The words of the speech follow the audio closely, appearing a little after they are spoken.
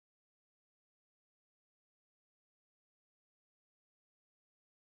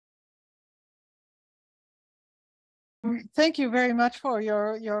thank you very much for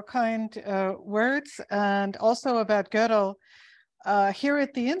your kind words, and also about Gödel. Here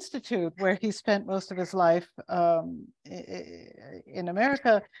at the Institute, where he spent most of his life in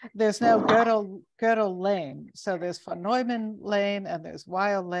America, there's now Gödel Lane. So there's von Neumann Lane, and there's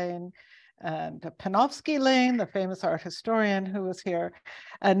Weil Lane, and Panofsky Lane, the famous art historian who was here.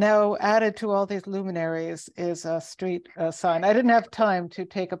 And now added to all these luminaries is a street sign. I didn't have time to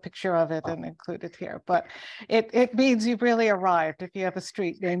take a picture of it and include it here, but it means you've really arrived if you have a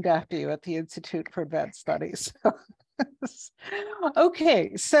street named after you at the Institute for Advanced Studies.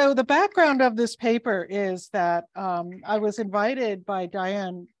 Okay, so the background of this paper is that I was invited by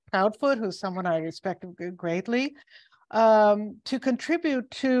Diane Proudfoot, who's someone I respect greatly, to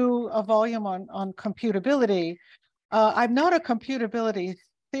contribute to a volume on computability. I'm not a computability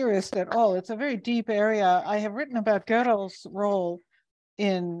theorist at all. It's a very deep area. I have written about Gödel's role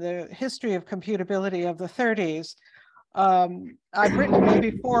in the history of computability of the 30s. I've written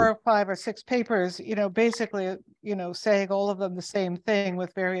maybe 4 or 5 or 6 papers, basically, saying all of them the same thing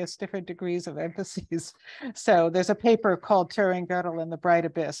with various different degrees of emphases. So there's a paper called Turing, Gödel, and the Bright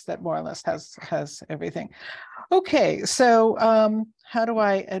Abyss that more or less has everything. Okay, so how do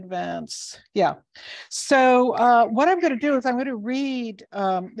I advance? Yeah, so what I'm going to do is I'm going to read,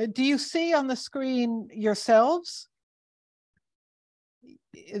 do you see on the screen yourselves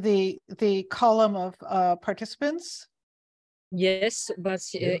the column of participants? Yes, but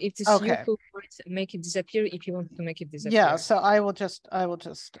it is you who might make it disappear if you want to make it disappear. Yeah, so I will just,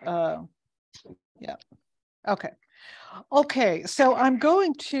 yeah, okay. So I'm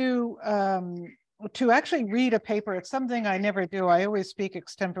going to actually read a paper. It's something I never do. I always speak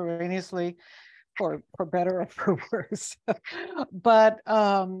extemporaneously, for better or for worse. But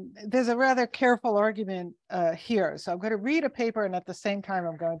there's a rather careful argument here. So I'm going to read a paper, and at the same time,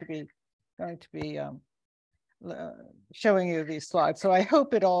 I'm going to be showing you these slides. So I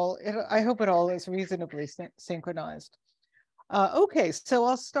hope it all is reasonably synchronized. Okay, so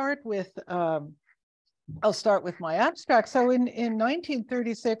I'll start with my abstract. So in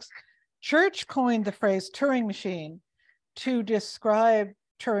 1936, Church coined the phrase Turing machine to describe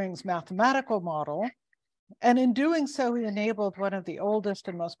Turing's mathematical model. And in doing so, he enabled one of the oldest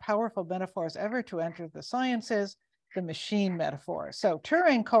and most powerful metaphors ever to enter the sciences, the machine metaphor. So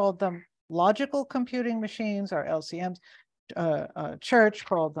Turing called them logical computing machines, or LCMs. Church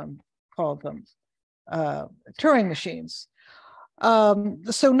called them Turing machines.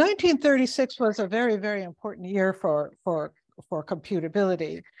 So 1936 was a very, very important year for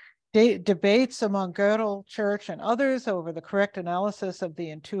computability. Debates among Gödel, Church, and others over the correct analysis of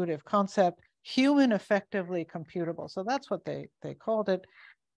the intuitive concept, human effectively computable. So that's what they called it.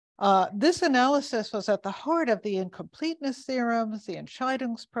 This analysis was at the heart of the incompleteness theorems, the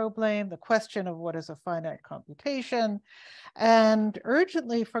Entscheidungsproblem, the question of what is a finite computation, and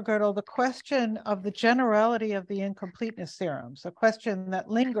urgently for Gödel, the question of the generality of the incompleteness theorems, a question that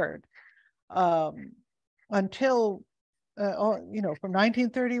lingered until, from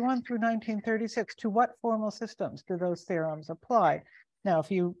 1931 through 1936, to what formal systems do those theorems apply? Now, if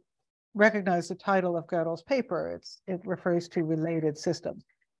you recognize the title of Gödel's paper, it refers to related systems.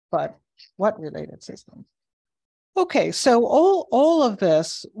 But what related systems? Okay, so all of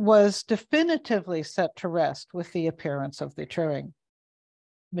this was definitively set to rest with the appearance of the Turing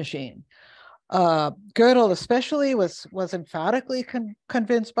machine. Gödel especially was emphatically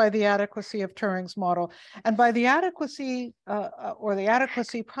convinced by the adequacy of Turing's model. And by the adequacy or the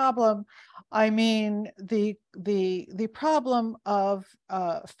adequacy problem, I mean the problem of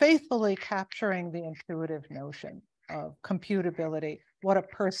faithfully capturing the intuitive notion of computability, what a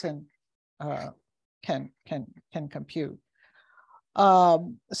person can compute.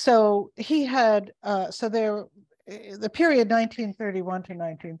 So he had, the period 1931 to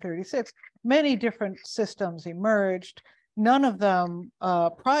 1936, many different systems emerged. None of them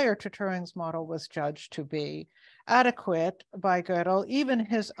prior to Turing's model was judged to be adequate by Gödel. Even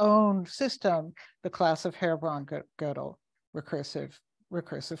his own system, the class of Herbrand-Gödel recursive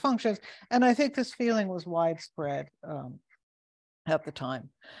functions. And I think this feeling was widespread at the time.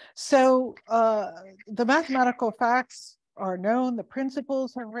 So the mathematical facts are known, the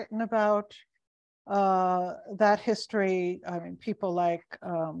principles are written about that history. I mean, people like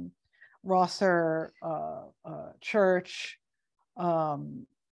Rosser, Church, many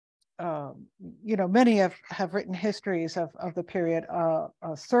have written histories of the period.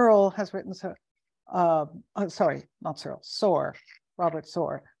 Searle has written, sorry, not Searle, Soar, Robert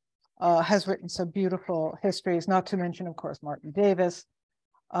Soar, has written some beautiful histories, not to mention, of course, Martin Davis,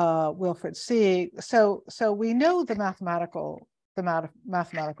 Wilfred Sieg. So we know the mathematical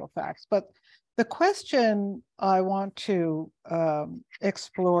facts, but The question I want to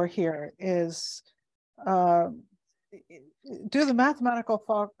explore here is, do the mathematical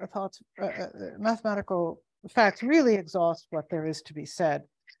facts really exhaust what there is to be said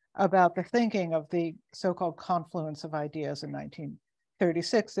about the thinking of the so-called confluence of ideas in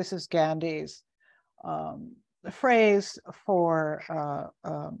 1936? This is Gandhi's phrase for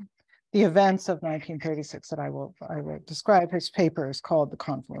the events of 1936 that I will describe. His paper is called The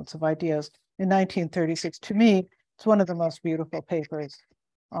Confluence of Ideas. In 1936, to me, it's one of the most beautiful papers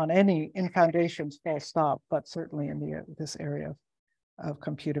on in foundations, full stop, but certainly in this area of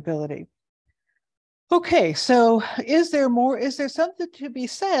computability. Okay, so is there something to be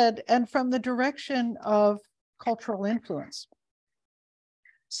said, and from the direction of cultural influence?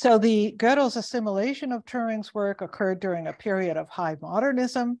 So Gödel's assimilation of Turing's work occurred during a period of high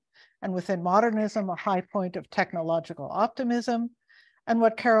modernism, and within modernism, a high point of technological optimism. And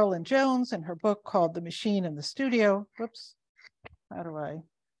what Carolyn Jones in her book called The Machine in the Studio,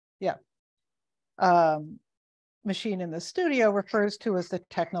 Machine in the Studio refers to as the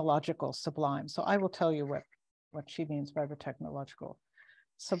technological sublime. So I will tell you what she means by the technological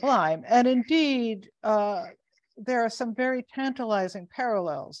sublime. And indeed, there are some very tantalizing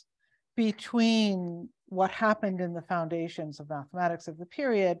parallels between what happened in the foundations of mathematics of the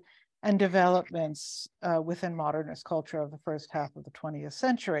period and developments within modernist culture of the first half of the 20th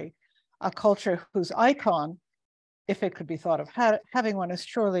century, a culture whose icon, if it could be thought of having one, is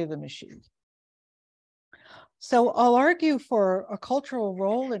surely the machine. So I'll argue for a cultural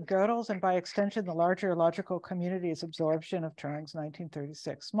role in Gödel's and by extension, the larger logical community's absorption of Turing's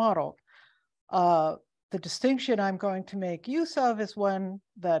 1936 model. The distinction I'm going to make use of is one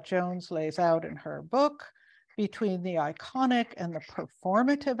that Jones lays out in her book between the iconic and the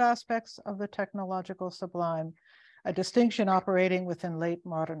performative aspects of the technological sublime, a distinction operating within late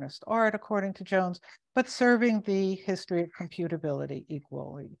modernist art, according to Jones, but serving the history of computability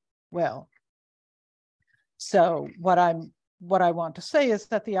equally well. So what I want to say is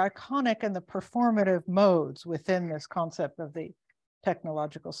that the iconic and the performative modes within this concept of the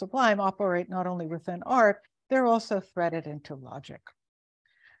technological sublime operate not only within art, they're also threaded into logic.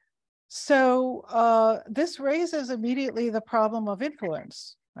 So this raises immediately the problem of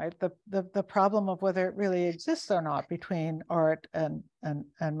influence, right? The problem of whether it really exists or not between art and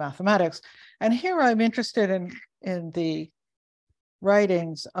mathematics. And here I'm interested in the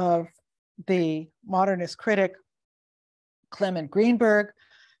writings of the modernist critic Clement Greenberg,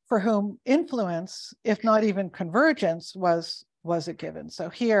 for whom influence, if not even convergence, was a given. So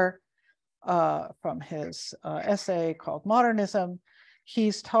here, from his essay called Modernism,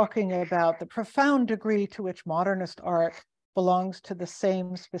 he's talking about the profound degree to which modernist art belongs to the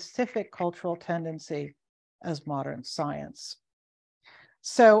same specific cultural tendency as modern science.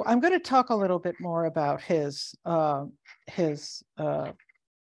 So I'm going to talk a little bit more about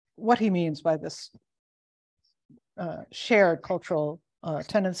what he means by this shared cultural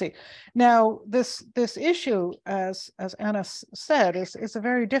tendency. Now, this issue, as Anna said, is a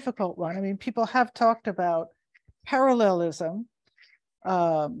very difficult one. I mean, people have talked about parallelism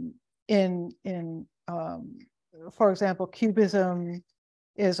for example, Cubism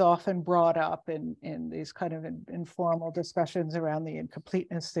is often brought up in these kind of informal discussions around the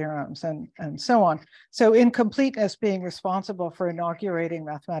incompleteness theorems and so on. So incompleteness being responsible for inaugurating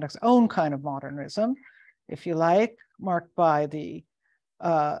mathematics' own kind of modernism, if you like, marked by the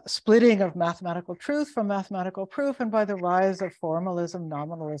splitting of mathematical truth from mathematical proof and by the rise of formalism,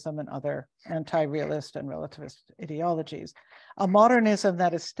 nominalism, and other anti-realist and relativist ideologies. A modernism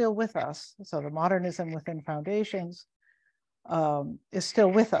that is still with us, so the modernism within foundations, is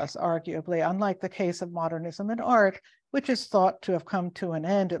still with us, arguably, unlike the case of modernism in art, which is thought to have come to an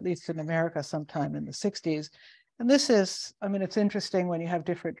end, at least in America, sometime in the 60s. And this is, I mean, it's interesting when you have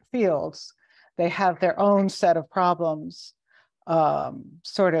different fields, they have their own set of problems,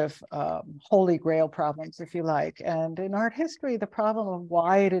 holy grail problems, if you like. And in art history, the problem of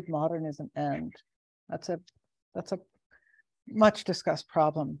why did modernism end? That's a much discussed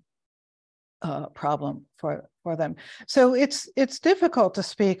problem for them. So it's difficult to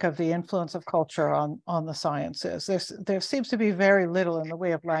speak of the influence of culture on the sciences. There seems to be very little in the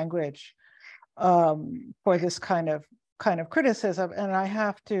way of language for this kind of criticism. And I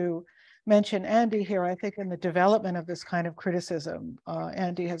have to mention Andy here. I think in the development of this kind of criticism,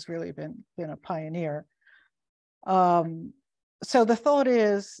 Andy has really been a pioneer. So the thought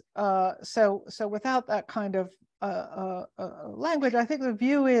is, so without that kind of language, I think the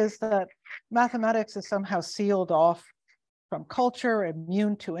view is that mathematics is somehow sealed off from culture,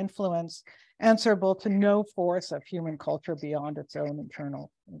 immune to influence, answerable to no force of human culture beyond its own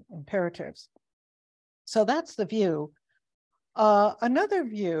internal imperatives. So that's the view. Another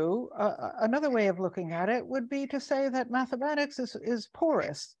view, another way of looking at it would be to say that mathematics is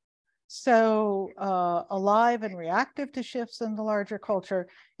porous. So alive and reactive to shifts in the larger culture,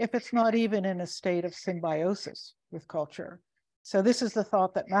 if it's not even in a state of symbiosis with culture. So this is the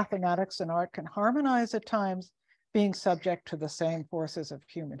thought that mathematics and art can harmonize at times, being subject to the same forces of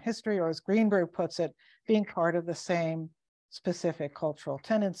human history, or as Greenberg puts it, being part of the same specific cultural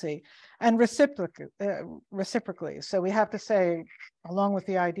tendency, and reciprocally. So we have to say, along with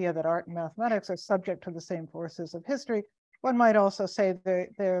the idea that art and mathematics are subject to the same forces of history, one might also say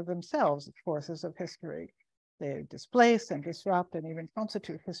they're themselves forces of history. They displace and disrupt and even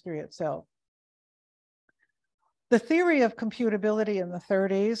constitute history itself. The theory of computability in the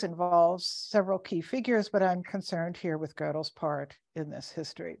 30s involves several key figures, but I'm concerned here with Gödel's part in this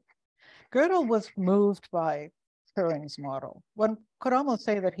history. Gödel was moved by Turing's model. One could almost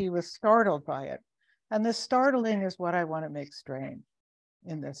say that he was startled by it. And this startling is what I want to make strange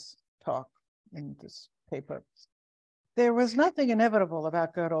in this talk, in this paper. There was nothing inevitable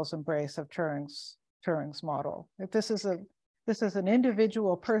about Gödel's embrace of Turing's model. This is an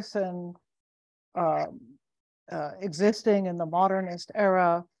individual person existing in the modernist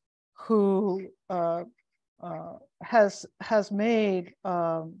era who has made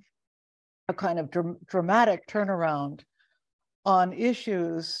a kind of dramatic turnaround on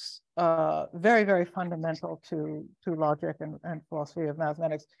issues very, very fundamental to logic and philosophy of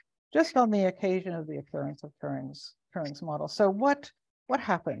mathematics, just on the occasion of the occurrence of Turing's model. So what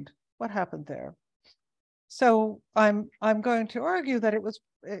happened? What happened there? So I'm going to argue that it was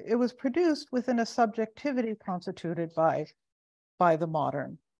produced within a subjectivity constituted by the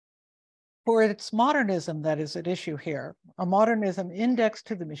modern. For its modernism that is at issue here, a modernism indexed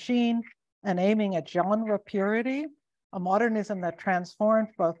to the machine and aiming at genre purity, a modernism that transformed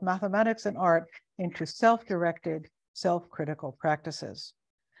both mathematics and art into self-directed, self-critical practices.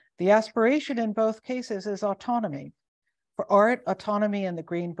 The aspiration in both cases is autonomy. For art, autonomy in the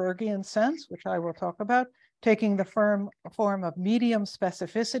Greenbergian sense, which I will talk about, taking the form of medium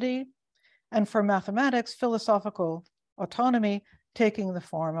specificity, and for mathematics, philosophical autonomy, taking the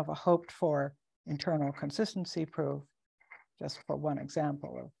form of a hoped-for internal consistency proof, just for one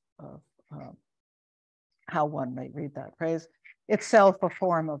example of how one may read that phrase, itself a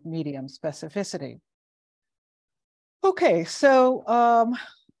form of medium specificity. Okay, so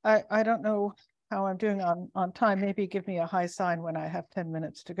I don't know how I'm doing on time. Maybe give me a high sign when I have 10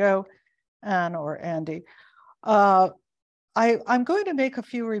 minutes to go, Anne or Andy. I'm going to make a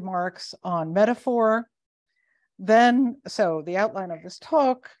few remarks on metaphor. Then, so the outline of this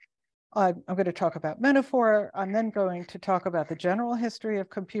talk, I'm going to talk about metaphor. I'm then going to talk about the general history of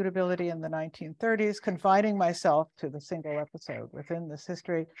computability in the 1930s, confining myself to the single episode within this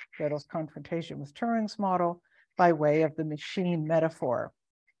history, Gödel's confrontation with Turing's model, by way of the machine metaphor.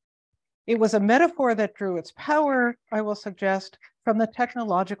 It was a metaphor that drew its power, I will suggest, from the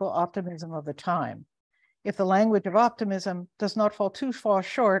technological optimism of the time. If the language of optimism does not fall too far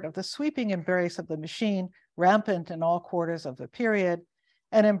short of the sweeping embrace of the machine, rampant in all quarters of the period,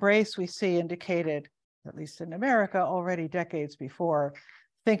 an embrace we see indicated, at least in America, already decades before,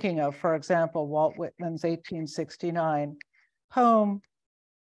 thinking of, for example, Walt Whitman's 1869 poem,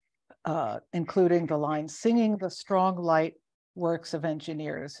 including the line, "Singing the strong light works of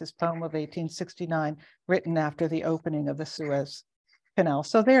engineers," his poem of 1869, written after the opening of the Suez Canal.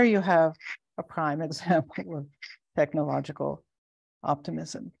 So there you have a prime example of technological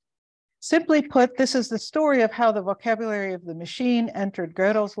optimism. Simply put, this is the story of how the vocabulary of the machine entered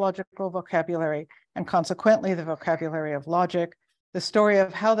Gödel's logical vocabulary and consequently the vocabulary of logic, the story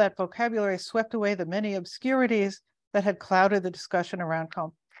of how that vocabulary swept away the many obscurities that had clouded the discussion around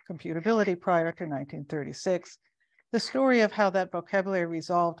computability prior to 1936, the story of how that vocabulary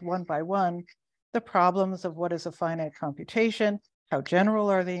resolved one by one the problems of what is a finite computation, how general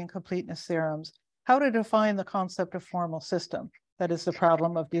are the incompleteness theorems, how to define the concept of formal system, that is the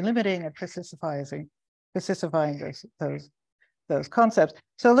problem of delimiting and specifying those concepts.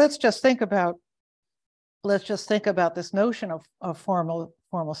 So let's just think about this notion of formal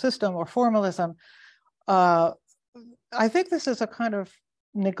system or formalism. I think this is a kind of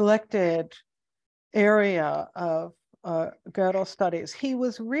neglected area of Gödel studies. He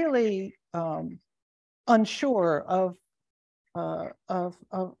was really unsure of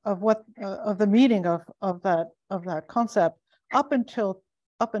the meaning of that concept up until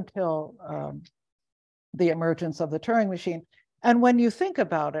the emergence of the Turing machine. And when you think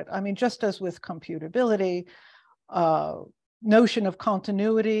about it, I mean, just as with computability, notion of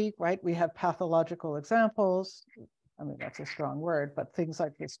continuity, right? We have pathological examples. I mean, that's a strong word, but things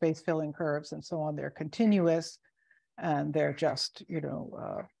like the space filling curves and so on, they're continuous, and they're just, they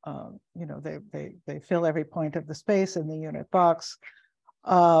fill every point of the space in the unit box.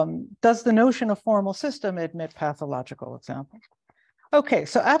 Does the notion of formal system admit pathological examples? Okay,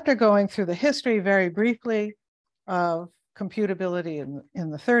 so after going through the history very briefly of computability in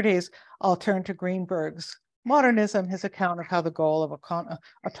the 30s, I'll turn to Greenberg's modernism, his account of how the goal of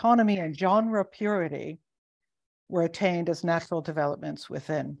autonomy and genre purity were attained as natural developments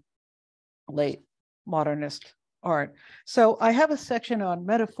within late modernist art. So I have a section on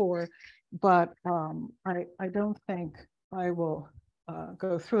metaphor, but I don't think I will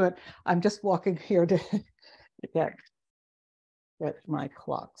go through it. I'm just walking here to get my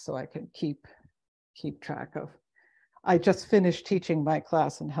clock so I can keep track of. I just finished teaching my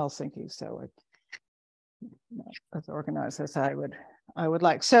class in Helsinki, so it's not as organized as I would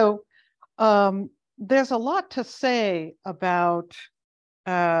like. So there's a lot to say about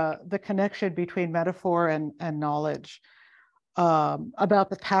the connection between metaphor and knowledge, about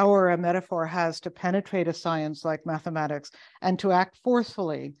the power a metaphor has to penetrate a science like mathematics and to act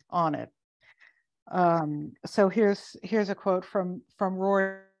forcefully on it. So here's a quote from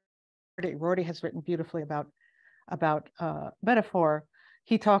Rorty. Rorty has written beautifully about metaphor.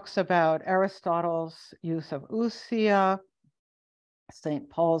 He talks about Aristotle's use of ousia, St.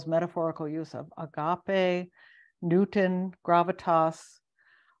 Paul's metaphorical use of agape, Newton, gravitas.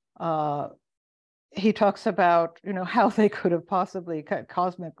 He talks about, how they could have possibly cut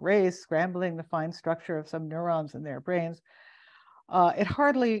cosmic rays, scrambling the fine structure of some neurons in their brains. It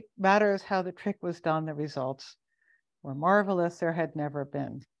hardly matters how the trick was done. The results were marvelous. There had never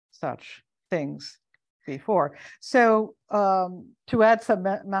been such things before. So to add some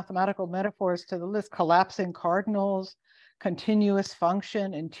mathematical metaphors to the list, collapsing cardinals, continuous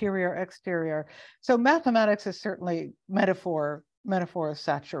function, interior, exterior. So mathematics is certainly metaphor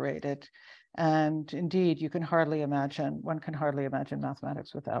saturated. And indeed, one can hardly imagine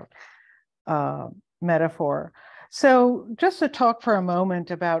mathematics without metaphor. So just to talk for a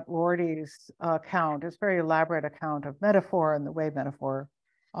moment about Rorty's account, his very elaborate account of metaphor and the way metaphor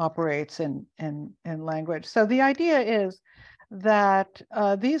operates in language. So the idea is that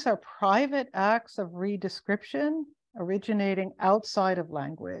these are private acts of redescription originating outside of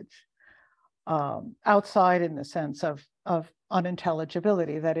language, outside in the sense of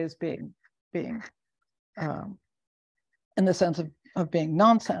unintelligibility, that is being in the sense of being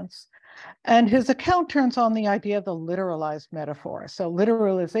nonsense. And his account turns on the idea of the literalized metaphor. So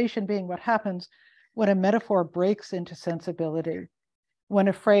literalization being what happens when a metaphor breaks into sensibility, when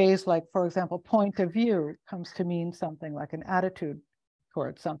a phrase like, for example, point of view comes to mean something like an attitude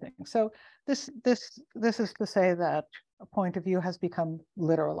towards something. So this is to say that a point of view has become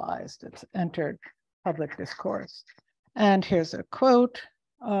literalized. It's entered public discourse. And here's a quote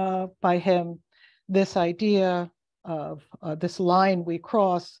by him: this idea of this line we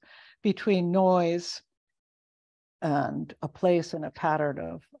cross between noise and a place and a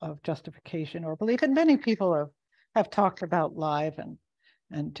pattern of justification or belief. And many people have talked about live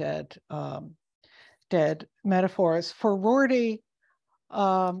and dead metaphors. For Rorty,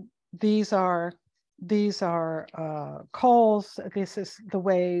 these are calls. This is the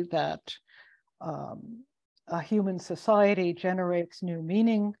way that a human society generates new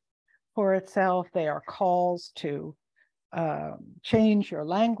meaning for itself. They are calls to change your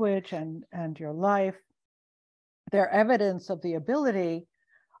language and your life. They're evidence of the ability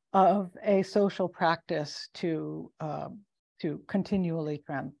of a social practice to continually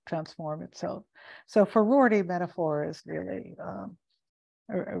transform itself. So for Rorty, metaphor is really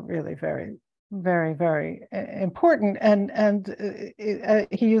very, very, very important. And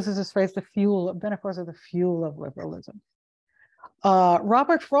he uses this phrase, metaphors are the fuel of liberalism.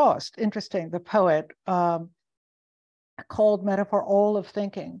 Robert Frost, interesting, the poet, called metaphor all of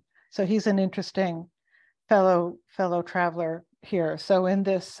thinking. So he's an interesting fellow traveler here. So in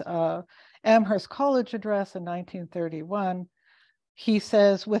this Amherst College address in 1931, he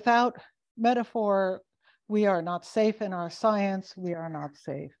says, without metaphor, we are not safe in our science, we are not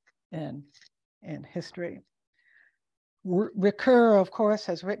safe in history. Ricoeur, of course,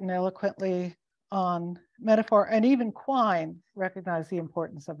 has written eloquently on metaphor, and even Quine recognized the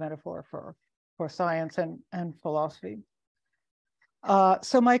importance of metaphor for science and philosophy.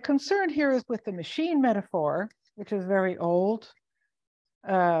 So my concern here is with the machine metaphor, which is very old,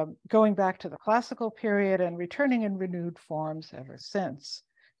 going back to the classical period and returning in renewed forms ever since.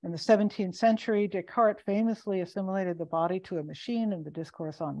 In the 17th century, Descartes famously assimilated the body to a machine in the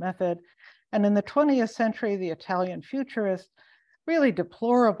Discourse on Method. And in the 20th century, the Italian futurist, really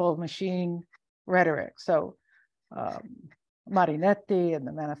deplorable machine rhetoric. So Marinetti in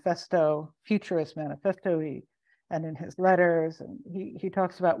the manifesto, Futurist Manifesto, and in his letters, and he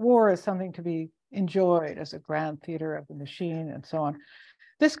talks about war as something to be enjoyed as a grand theater of the machine and so on.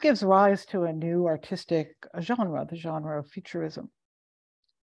 This gives rise to a new artistic genre, the genre of futurism.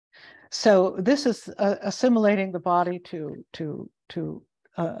 So this is assimilating the body to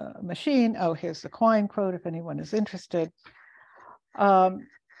a machine. Oh, here's the Quine quote if anyone is interested.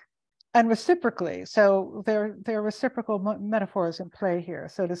 And reciprocally, so there are reciprocal metaphors in play here.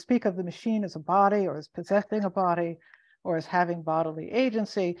 So to speak of the machine as a body or as possessing a body or as having bodily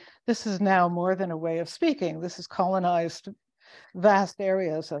agency, this is now more than a way of speaking. This has colonized vast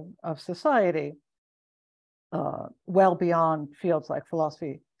areas of society, well beyond fields like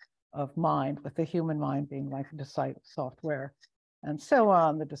philosophy of mind, with the human mind being like the site of software and so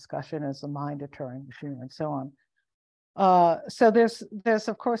on. The discussion is the mind a Turing machine and so on. So there's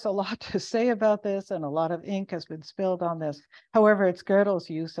of course a lot to say about this, and a lot of ink has been spilled on this. However, it's Gödel's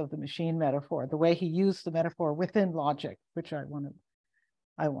use of the machine metaphor, the way he used the metaphor within logic, which I want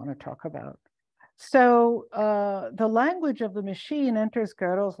to talk about. So the language of the machine enters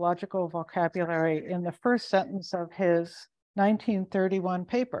Gödel's logical vocabulary in the first sentence of his 1931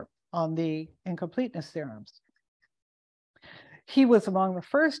 paper on the incompleteness theorems. He was among the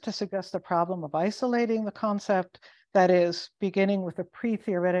first to suggest the problem of isolating the concept, that is, beginning with a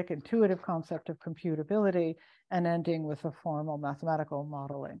pre-theoretic intuitive concept of computability and ending with a formal mathematical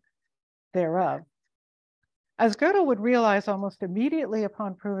modeling thereof. As Gödel would realize almost immediately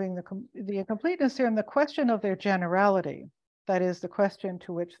upon proving the incompleteness theorem, the question of their generality, that is, the question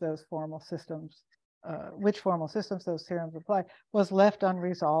to which those formal systems, those theorems apply, was left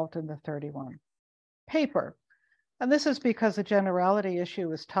unresolved in the 31 paper. And this is because the generality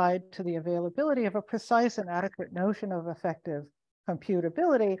issue is tied to the availability of a precise and adequate notion of effective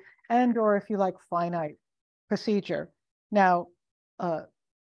computability and, or if you like, finite procedure. Now,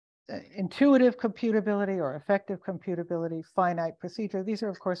 intuitive computability or effective computability, finite procedure, these are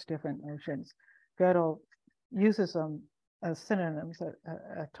of course different notions. Gödel uses them as synonyms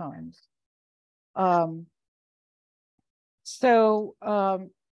at times.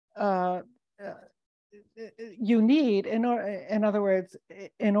 You need, in other words,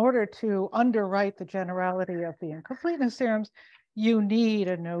 in order to underwrite the generality of the incompleteness theorems, you need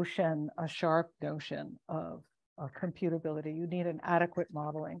a notion, a sharp notion of computability. You need an adequate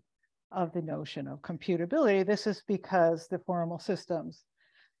modeling of the notion of computability. This is because the formal systems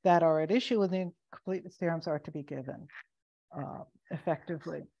that are at issue with the incompleteness theorems are to be given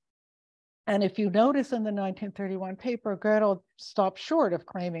effectively. And if you notice in the 1931 paper, Gödel stopped short of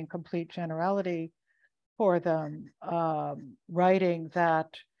claiming complete generality for them, writing that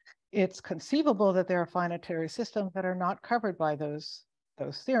it's conceivable that there are finitary systems that are not covered by those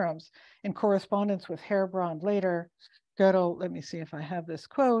theorems. In correspondence with Herbrand later, Gödel, let me see if I have this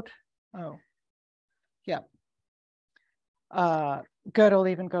quote. Oh, yeah. Gödel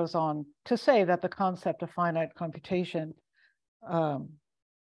even goes on to say that the concept of finite computation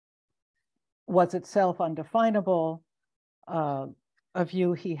was itself undefinable, a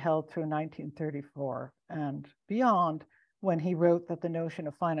view he held through 1934 and beyond, when he wrote that the notion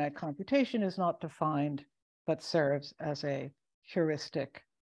of finite computation is not defined, but serves as a heuristic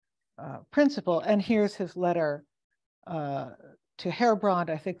principle. And here's his letter to Herbrand.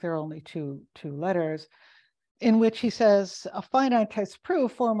 I think there are only two letters, in which he says a finitized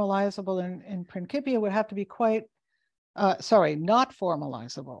proof formalizable in Principia would have to be quite, not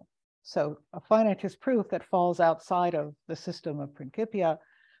formalizable. So a finitist proof that falls outside of the system of Principia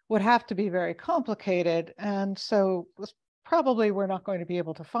would have to be very complicated. And so probably we're not going to be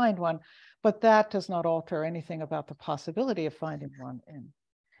able to find one, but that does not alter anything about the possibility of finding one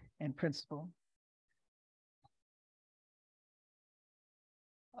in principle.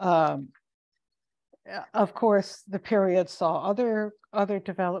 Of course, the period saw other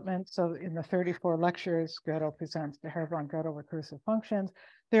developments. So in the 34 lectures, Gödel presents the Herbrand-Gödel recursive functions.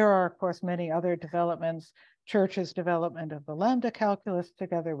 There are, of course, many other developments. Church's development of the lambda calculus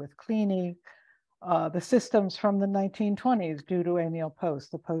together with Kleene, the systems from the 1920s due to Emil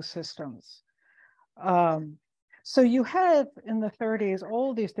Post, the Post systems. So you have in the 30s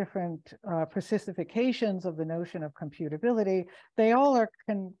all these different persistifications of the notion of computability. They all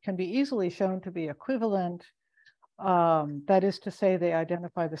can be easily shown to be equivalent. That is to say, they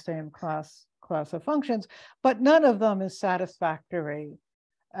identify the same class of functions, but none of them is satisfactory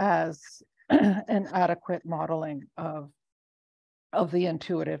as an adequate modeling of the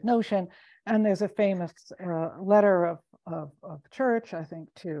intuitive notion. And there's a famous letter of Church, I think,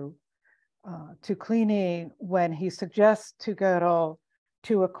 to Kleene, when he suggests to Gödel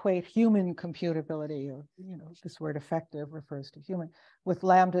to equate human computability, or this word effective refers to human, with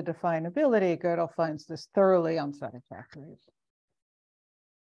lambda definability. Gödel finds this thoroughly unsatisfactory.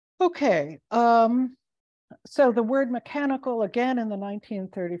 Okay, so the word mechanical, again, in the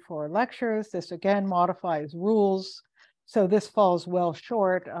 1934 lectures, this again modifies rules. So this falls well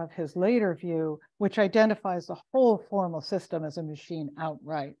short of his later view, which identifies the whole formal system as a machine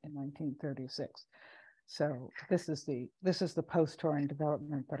outright in 1936. So this is the post-Turing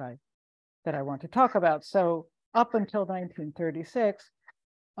development that I want to talk about. So up until 1936,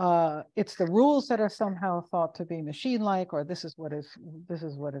 it's the rules that are somehow thought to be machine-like, or this is what is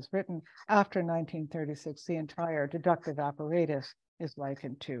written. After 1936, the entire deductive apparatus is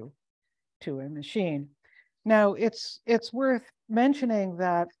likened to a machine. Now, it's worth mentioning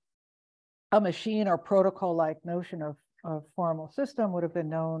that a machine or protocol-like notion of formal system would have been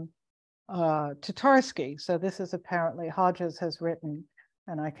known to Tarski. So this is apparently Hodges has written,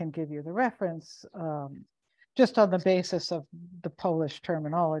 and I can give you the reference, just on the basis of the Polish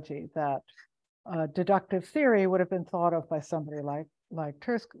terminology, that deductive theory would have been thought of by somebody like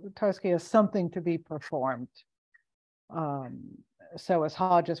Tarski as something to be performed. So as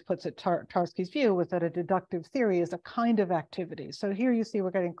Hodges puts it, Tarski's view was that a deductive theory is a kind of activity. So here you see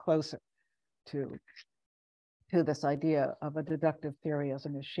we're getting closer to this idea of a deductive theory as a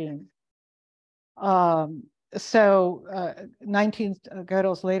machine. Gödel's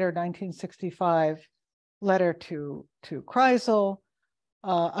later 1965 letter to Kreisel,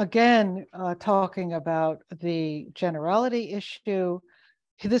 again, talking about the generality issue.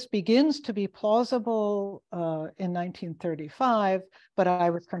 This begins to be plausible in 1935, but I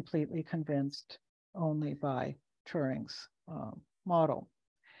was completely convinced only by Turing's model.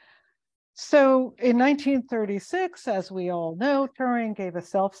 So in 1936, as we all know, Turing gave a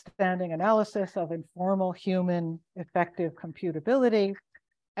self-standing analysis of informal human effective computability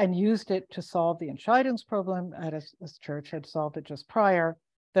and used it to solve the Entscheidungsproblem, as Church had solved it just prior,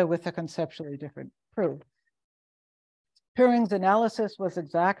 though with a conceptually different proof. Turing's analysis was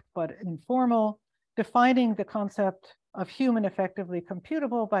exact but informal, defining the concept of human effectively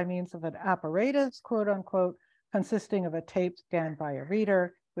computable by means of an apparatus, quote unquote, consisting of a tape scanned by a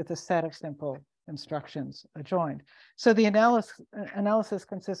reader with a set of simple instructions adjoined. So the analysis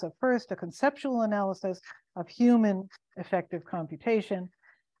consists of, first, a conceptual analysis of human effective computation,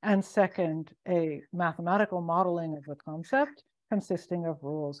 and second, a mathematical modeling of the concept consisting of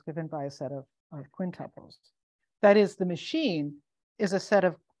rules given by a set of quintuples. That is, the machine is a set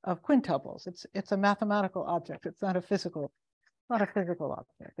of quintuples. It's a mathematical object. It's not a physical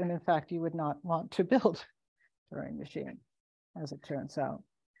object. And in fact, you would not want to build a Turing machine, as it turns out.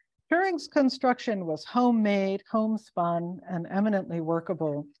 Turing's construction was homemade, homespun, and eminently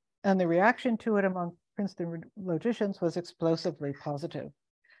workable, and the reaction to it among Princeton logicians was explosively positive.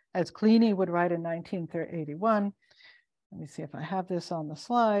 As Kleene would write in 1981, let me see if I have this on the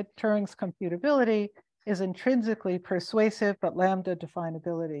slide, Turing's computability is intrinsically persuasive, but lambda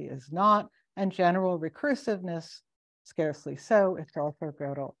definability is not, and general recursiveness scarcely so. It's also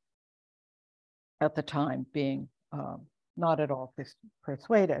Gödel at the time being not at all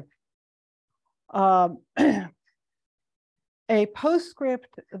persuaded. A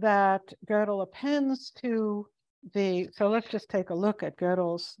postscript that Gödel appends to so let's just take a look at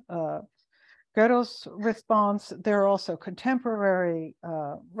Gödel's response. There are also contemporary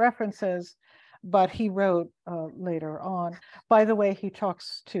references, but he wrote later on. By the way, he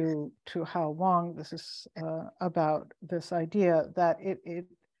talks to Hao Wang. This is about this idea that in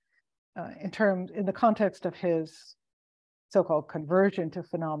the context of his so-called conversion to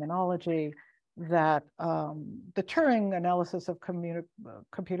phenomenology, that the Turing analysis of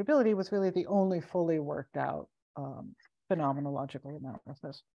computability was really the only fully worked out phenomenological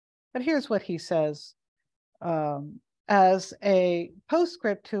analysis. But here's what he says as a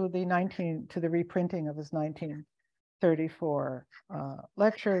postscript to the reprinting of his 1934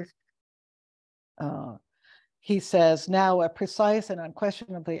 lectures. He says, now a precise and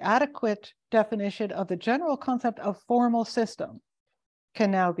unquestionably adequate definition of the general concept of formal system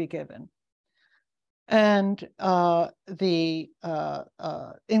can now be given. And the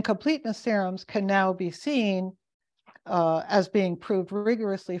incompleteness theorems can now be seen as being proved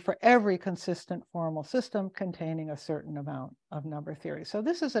rigorously for every consistent formal system containing a certain amount of number theory. So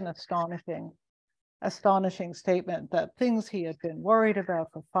this is an astonishing statement that things he had been worried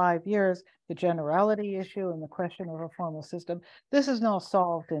about for 5 years, the generality issue and the question of a formal system, this is now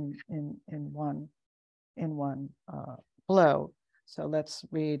solved in one blow. So let's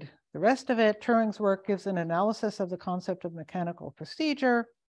read the rest of it. Turing's work gives an analysis of the concept of mechanical procedure.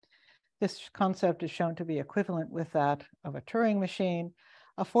 This concept is shown to be equivalent with that of a Turing machine.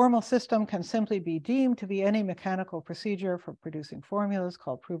 A formal system can simply be deemed to be any mechanical procedure for producing formulas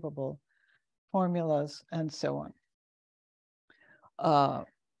called provable formulas, and so on.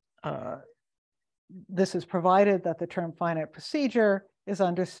 This is provided that the term finite procedure is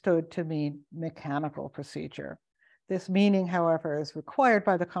understood to mean mechanical procedure. This meaning, however, is required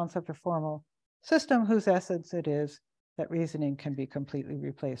by the concept of formal system, whose essence it is that reasoning can be completely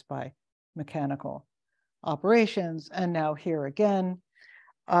replaced by mechanical operations. And now here again,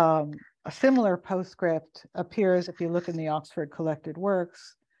 a similar postscript appears if you look in the Oxford Collected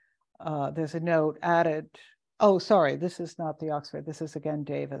Works. There's a note added. Oh, sorry, this is not the Oxford. This is again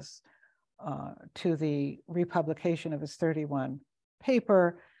Davis, to the republication of his 31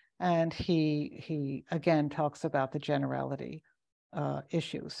 paper. And he again talks about the generality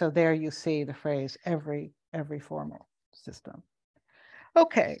issue. So there you see the phrase every formal system.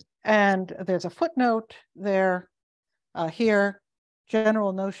 Okay, and there's a footnote there, here,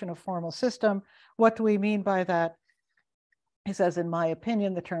 general notion of formal system. What do we mean by that? He says, in my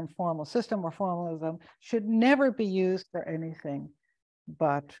opinion, the term formal system or formalism should never be used for anything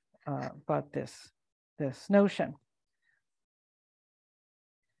but this notion.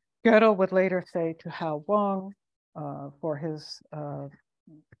 Gödel would later say to Hao Wang, for his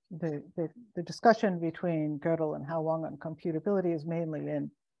the discussion between Gödel and Hao Wang on computability is mainly in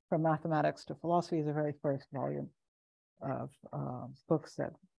From Mathematics to Philosophy, is the very first volume of books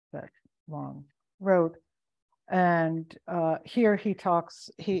that Wang wrote. And here he talks,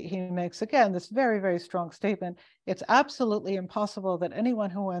 he makes again this very, very strong statement. It's absolutely impossible that anyone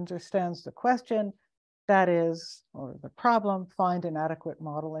who understands the question, that is, or the problem, find an adequate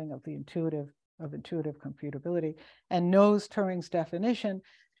modeling of the intuitive computability, and knows Turing's definition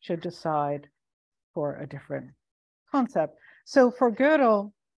should decide for a different concept. So for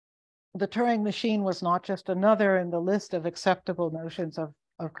Gödel, the Turing machine was not just another in the list of acceptable notions of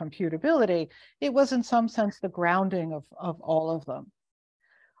computability. It was in some sense the grounding of all of them.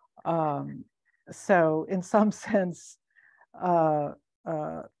 So in some sense, and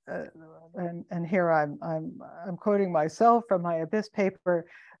here I'm quoting myself from my Abyss paper,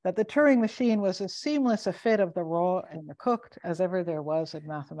 that the Turing machine was as seamless a fit of the raw and the cooked as ever there was in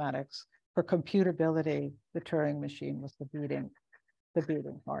mathematics. For computability, the Turing machine was the beating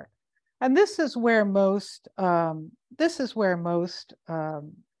heart. And this is where most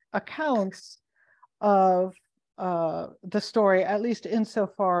accounts of the story, at least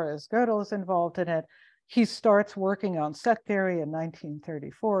insofar as Gödel is involved in it. He starts working on set theory in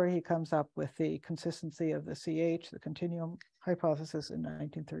 1934. He comes up with the consistency of the CH, the continuum hypothesis, in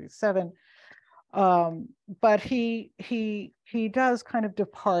 1937. But he does kind of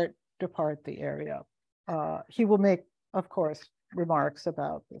depart the area. He will make, of course, remarks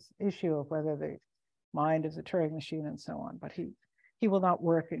about this issue of whether the mind is a Turing machine and so on, but he will not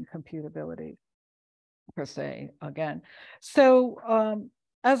work in computability per se again. So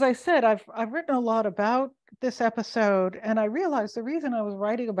as I said, I've written a lot about this episode, and I realized the reason I was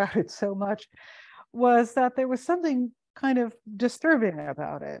writing about it so much was that there was something kind of disturbing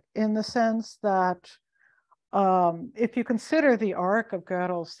about it, in the sense that if you consider the arc of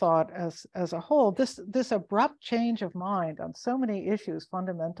Gödel's thought as a whole, this abrupt change of mind on so many issues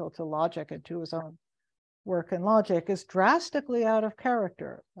fundamental to logic and to his own work in logic is drastically out of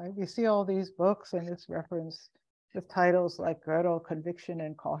character. Right? We see all these books and it's referenced with titles like Gödel, Conviction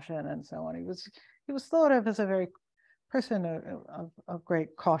and Caution, and so on. He was thought of as a very person of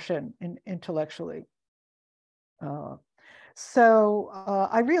great caution intellectually. So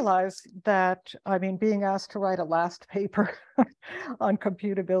I realized that, I mean, being asked to write a last paper on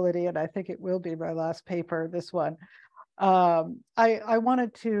computability, and I think it will be my last paper, this one, I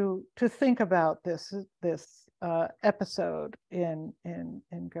wanted to think about this episode in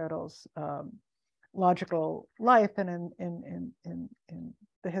Gödel's logical life and in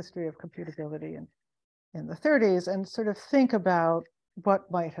the history of computability in the 30s, and sort of think about what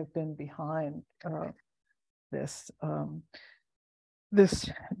might have been behind this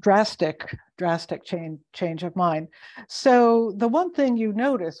drastic change of mind. So the one thing you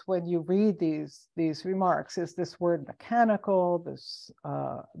notice when you read these remarks is this word mechanical, this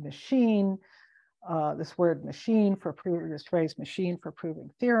machine, this word machine for proving, this phrase machine for proving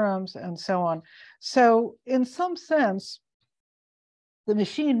theorems, and so on. So in some sense, the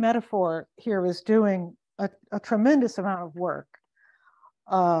machine metaphor here is doing a tremendous amount of work.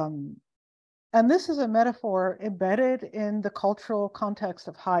 And this is a metaphor embedded in the cultural context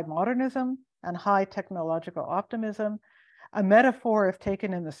of high modernism and high technological optimism, a metaphor, if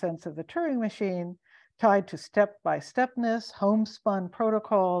taken in the sense of the Turing machine, tied to step-by-stepness, homespun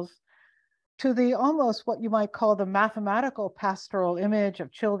protocols, to the almost what you might call the mathematical pastoral image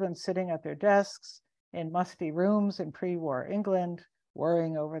of children sitting at their desks in musty rooms in pre-war England,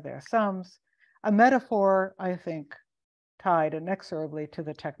 worrying over their sums, a metaphor, I think, tied inexorably to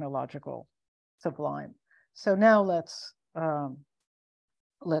the technological sublime. So now let's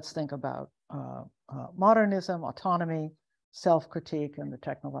think about modernism, autonomy, self-critique, and the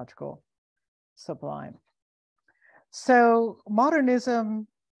technological sublime. So modernism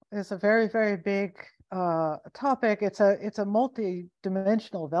is a very, very big topic. It's a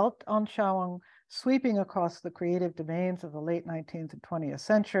multi-dimensional Weltanschauung sweeping across the creative domains of the late 19th and 20th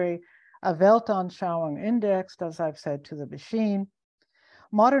century, a Weltanschauung indexed, as I've said, to the machine.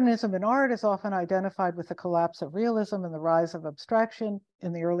 Modernism in art is often identified with the collapse of realism and the rise of abstraction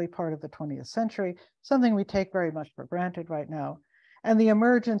in the early part of the 20th century, something we take very much for granted right now, and the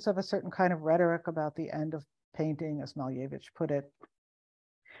emergence of a certain kind of rhetoric about the end of painting, as Malevich put it.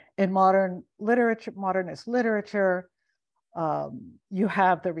 In modern literature, modernist literature, you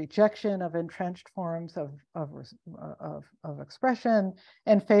have the rejection of entrenched forms of expression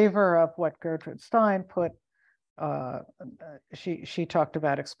in favor of what Gertrude Stein put. She talked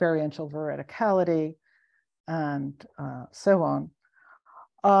about experiential veridicality and so on.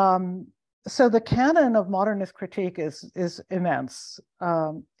 So the canon of modernist critique is immense.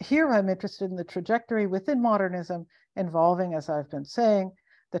 Here I'm interested in the trajectory within modernism involving, as I've been saying,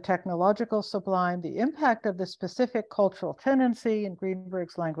 the technological sublime, the impact of the specific cultural tendency in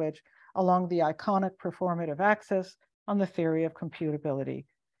Greenberg's language along the iconic performative axis on the theory of computability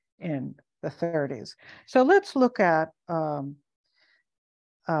in the 30s. So let's look at, so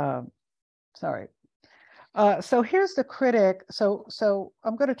here's the critic. So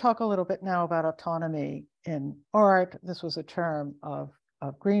I'm going to talk a little bit now about autonomy in art. This was a term of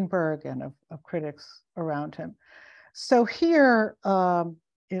Greenberg and of critics around him. So here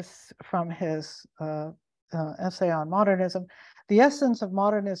is from his essay on modernism. The essence of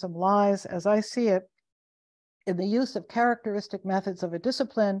modernism lies, as I see it, in the use of characteristic methods of a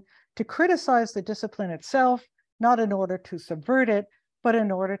discipline to criticize the discipline itself, not in order to subvert it, but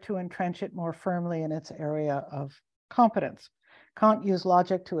in order to entrench it more firmly in its area of competence. Kant used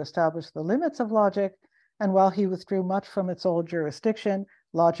logic to establish the limits of logic, and while he withdrew much from its old jurisdiction,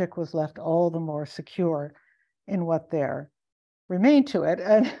 logic was left all the more secure in what there remained to it.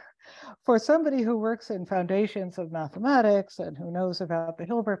 And for somebody who works in foundations of mathematics and who knows about the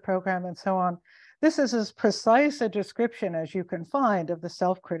Hilbert program and so on, this is as precise a description as you can find of the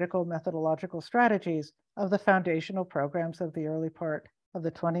self-critical methodological strategies of the foundational programs of the early part of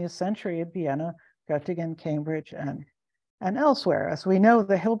the 20th century in Vienna, Göttingen, Cambridge, and elsewhere. As we know,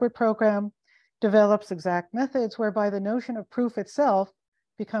 the Hilbert program develops exact methods whereby the notion of proof itself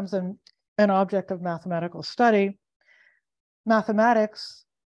becomes an object of mathematical study. Mathematics,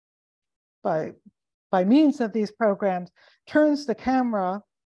 by means of these programs, turns the camera,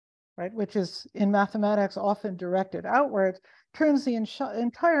 right, which is in mathematics often directed outwards, turns the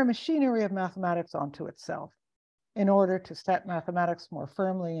entire machinery of mathematics onto itself in order to set mathematics more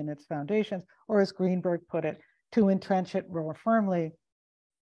firmly in its foundations, or as Greenberg put it, to entrench it more firmly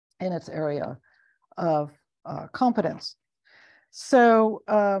in its area of competence. So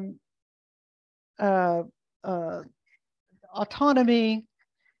autonomy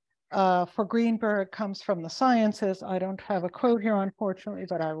for Greenberg comes from the sciences. I don't have a quote here, unfortunately,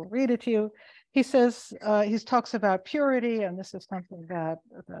 but I will read it to you. He says, he talks about purity, and this is something that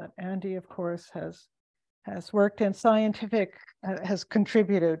Andy, of course, has worked in scientific, has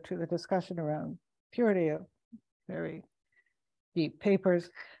contributed to the discussion around purity of very deep papers.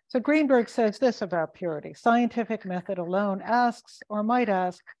 So Greenberg says this about purity: scientific method alone asks, or might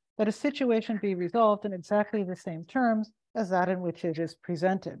ask, that a situation be resolved in exactly the same terms as that in which it is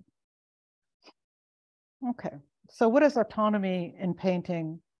presented. Okay, so what does autonomy in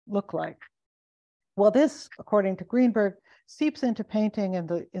painting look like? Well, this, according to Greenberg, seeps into painting in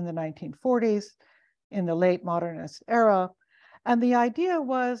the 1940s, in the late modernist era. And the idea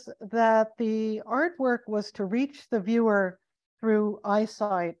was that the artwork was to reach the viewer through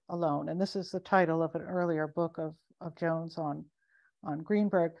eyesight alone. And this is the title of an earlier book of Jones on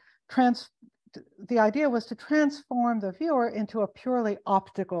Greenberg. The idea was to transform the viewer into a purely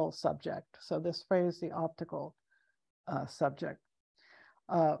optical subject. So this phrase, the optical subject.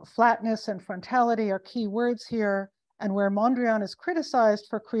 Flatness and frontality are key words here. And where Mondrian is criticized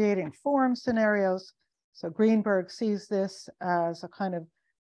for creating form scenarios, so Greenberg sees this as a kind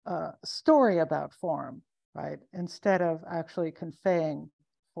of story about form, right? Instead of actually conveying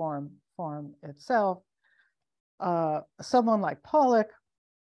form itself. Someone like Pollock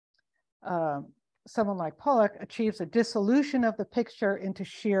achieves a dissolution of the picture into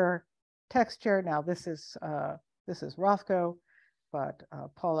sheer texture. Now this is Rothko, but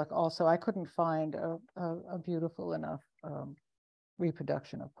Pollock also. I couldn't find a beautiful enough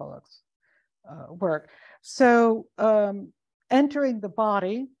reproduction of Pollock's work. So entering the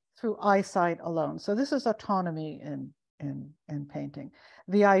body through eyesight alone. So this is autonomy in painting.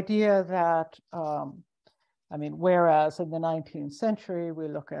 The idea that, I mean, whereas in the 19th century, we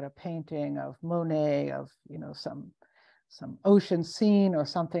look at a painting of Monet of, you know, some ocean scene or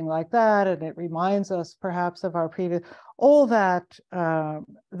something like that, and it reminds us perhaps of our previous, all that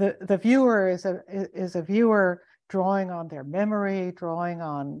the viewer is a viewer drawing on their memory, drawing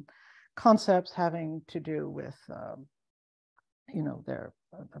on concepts having to do with, you know, their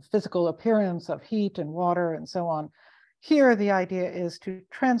physical appearance of heat and water and so on. Here, the idea is to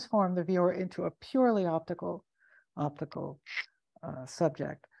transform the viewer into a purely optical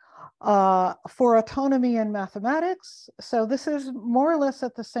subject. For autonomy in mathematics, so this is more or less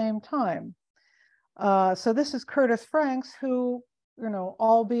at the same time. So this is Curtis Franks, who, you know,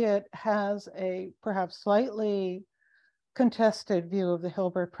 albeit has a perhaps slightly contested view of the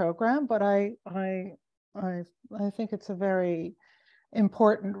Hilbert program, but I think it's a very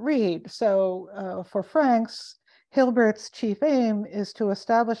important read. So for Franks, Hilbert's chief aim is to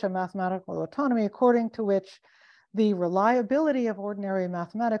establish a mathematical autonomy according to which the reliability of ordinary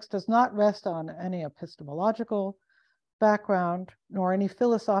mathematics does not rest on any epistemological background, nor any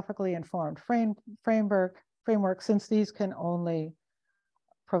philosophically informed framework, since these can only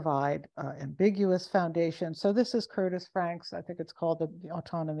provide ambiguous foundation. So this is Curtis Franks. I think it's called the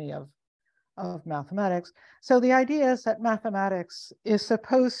autonomy of mathematics. So the idea is that mathematics is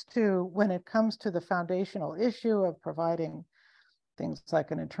supposed to, when it comes to the foundational issue of providing things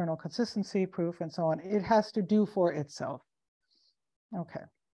like an internal consistency proof and so on, it has to do for itself. Okay.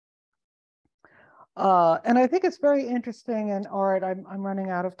 And I think it's very interesting in art. I'm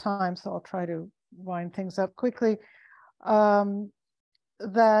running out of time, so I'll try to wind things up quickly. That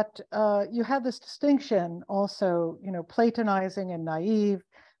you have this distinction also, you know, Platonizing and naive.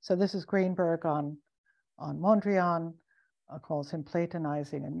 So this is Greenberg on Mondrian, calls him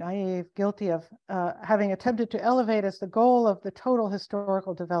Platonizing and naive, guilty of having attempted to elevate as the goal of the total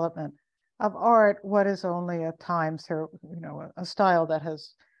historical development of art what is only at times, you know, a style that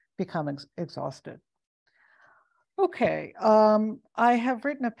has become exhausted. Okay, I have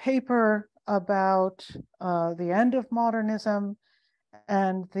written a paper about the end of modernism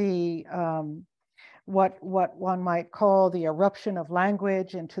and the what one might call the eruption of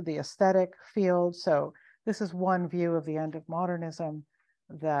language into the aesthetic field. So this is one view of the end of modernism,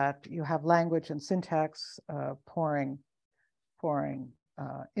 that you have language and syntax pouring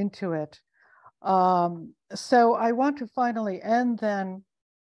into it. So I want to finally end then,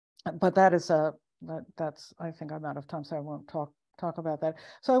 but that's I think I'm out of time, so I won't talk about that.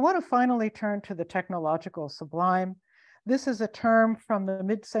 So I want to finally turn to the technological sublime. This is a term from the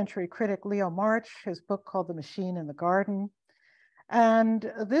mid-century critic Leo March, his book called The Machine in the Garden.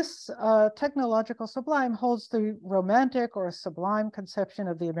 And this technological sublime holds the romantic or sublime conception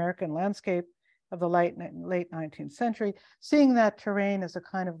of the American landscape of the late 19th century, seeing that terrain as a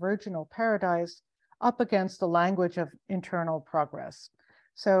kind of virginal paradise up against the language of internal progress.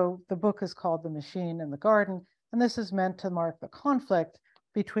 So the book is called The Machine in the Garden, and this is meant to mark the conflict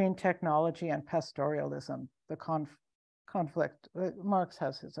between technology and pastoralism. The conflict, Marx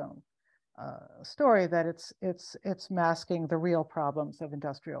has his own story that it's masking the real problems of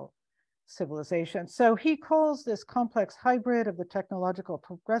industrial civilization. So he calls this complex hybrid of the technological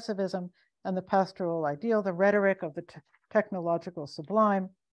progressivism and the pastoral ideal the rhetoric of the technological sublime.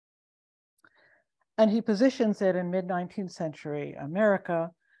 And he positions it in mid-19th century America.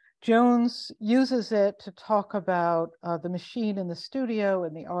 Jones uses it to talk about the machine in the studio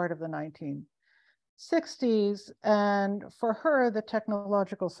and the art of the 1960s. And for her, the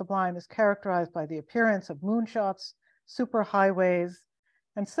technological sublime is characterized by the appearance of moonshots, superhighways,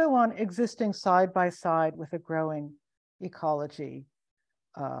 and so on, existing side by side with a growing ecology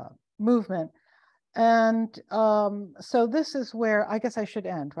movement. And so this is where I guess I should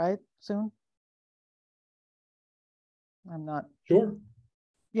end, right? Soon? I'm not. Sure.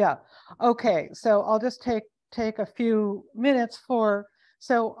 Yeah. Okay. So I'll just take a few minutes for.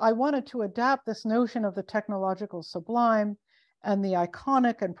 So I wanted to adapt this notion of the technological sublime and the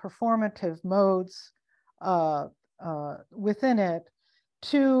iconic and performative modes within it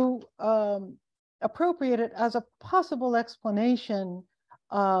to appropriate it as a possible explanation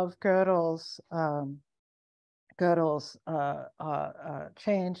of Gödel's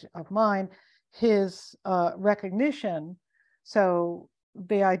change of mind, his recognition. So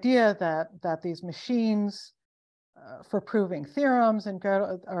the idea that these machines for proving theorems, and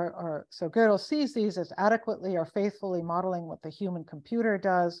Gödel, so Gödel sees these as adequately or faithfully modeling what the human computer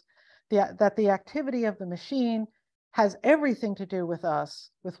does, that the activity of the machine has everything to do with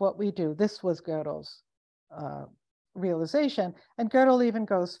us, with what we do. This was Gödel's realization. And Gödel even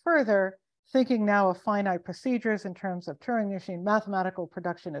goes further, thinking now of finite procedures in terms of Turing machine. Mathematical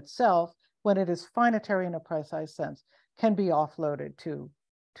production itself, when it is finitary in a precise sense, can be offloaded to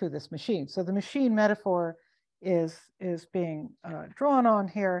this machine. So the machine metaphor is being drawn on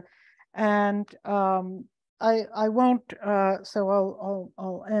here. And I won't, so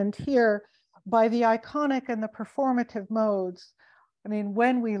I'll end here. By the iconic and the performative modes, I mean,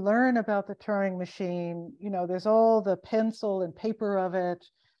 when we learn about the Turing machine, you know, there's all the pencil and paper of it.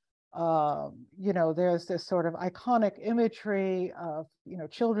 You know, there's this sort of iconic imagery of, you know,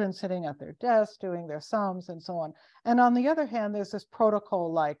 children sitting at their desks doing their sums and so on. And on the other hand, there's this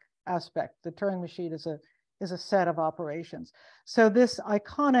protocol-like aspect. The Turing machine is a set of operations. So this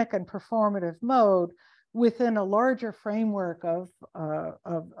iconic and performative mode within a larger framework of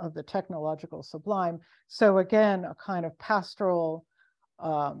the technological sublime. So again, a kind of pastoral,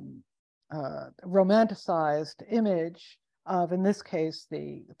 romanticized image of, in this case,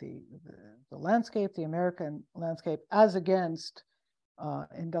 the landscape, the American landscape, as against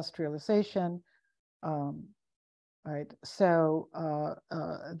industrialization. Right. So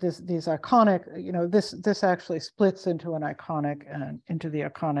these iconic, you know, this actually splits into an iconic and into the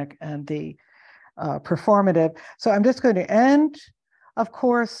iconic and the performative. So I'm just going to end. Of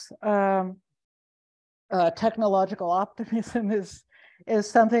course, technological optimism is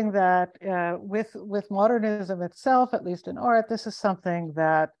something that with modernism itself, at least in art, this is something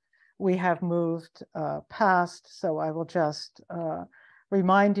that we have moved past. So I will just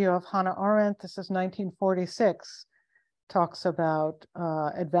remind you of Hannah Arendt. This is 1946, talks about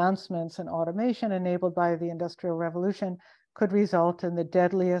advancements in automation enabled by the Industrial Revolution could result in the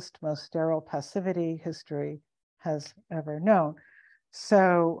deadliest, most sterile passivity history has ever known.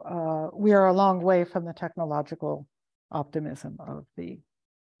 So we are a long way from the technological optimism of the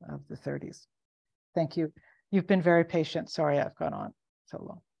 30s. Thank you. You've been very patient. Sorry I've gone on so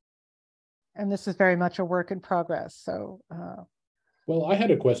long. And this is very much a work in progress. So well, I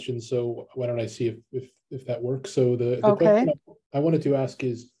had a question, so why don't I see if that works. So the question I wanted to ask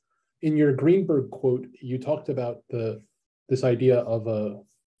is, in your Greenberg quote, you talked about this idea of a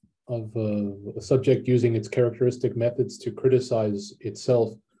subject using its characteristic methods to criticize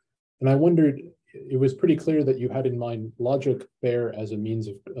itself. And I wondered, it was pretty clear that you had in mind logic there as a means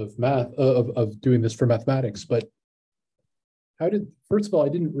of doing this for mathematics, but first of all, I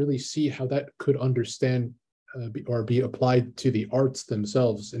didn't really see how that could understand or be applied to the arts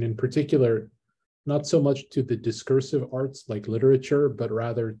themselves, and in particular, not so much to the discursive arts like literature, but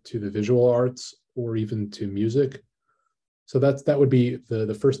rather to the visual arts or even to music. So that would be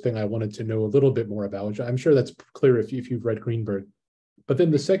the first thing I wanted to know a little bit more about, which I'm sure that's clear if you've read Greenberg. But then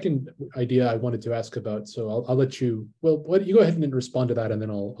the second idea I wanted to ask about, so I'll let you, well, you go ahead and respond to that, and then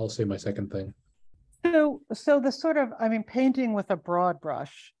I'll say my second thing. So the sort of, I mean, painting with a broad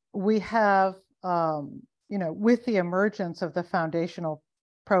brush, we have, you know, with the emergence of the foundational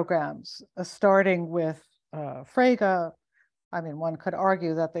programs, starting with Frege, I mean, one could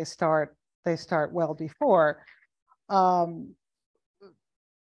argue that they start well before.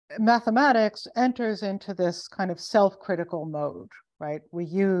 Mathematics enters into this kind of self-critical mode, right? We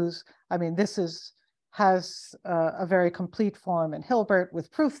use, I mean, this has a very complete form in Hilbert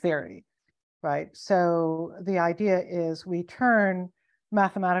with proof theory, right? So the idea is we turn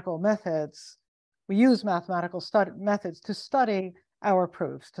mathematical methods, we use mathematical methods to study our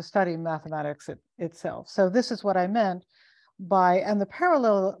proofs, to study mathematics itself. So this is what I meant by, and the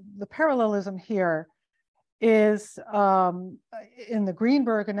parallelism here is in the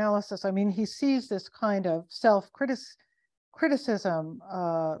Greenberg analysis. I mean, he sees this kind of self-criticism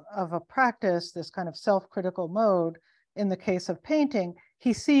of a practice, this kind of self-critical mode in the case of painting.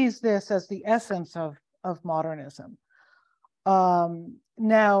 He sees this as the essence of modernism.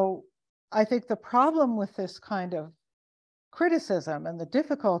 Now, I think the problem with this kind of criticism and the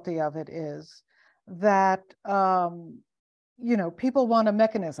difficulty of it is that you know, people want a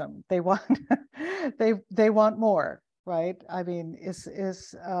mechanism. They want they want more, right? I mean,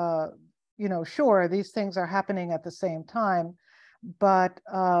 you know, sure, these things are happening at the same time, but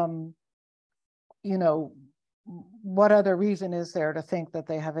you know, what other reason is there to think that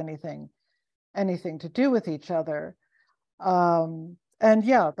they have anything to do with each other? And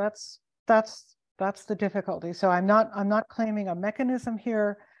yeah, that's the difficulty. So I'm not claiming a mechanism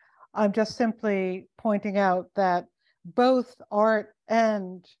here. I'm just simply pointing out that both art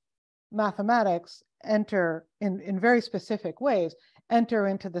and mathematics enter in very specific ways, enter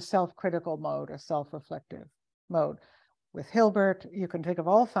into the self-critical mode or self-reflective mode. With Hilbert, you can think of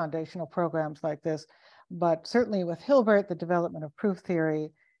all foundational programs like this, but certainly with Hilbert, the development of proof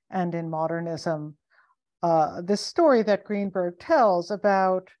theory, and in modernism, this story that Greenberg tells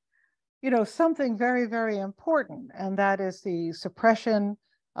about, something very, very important, and that is the suppression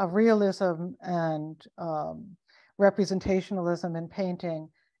of realism and representationalism in painting,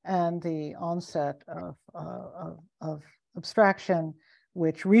 and the onset of abstraction,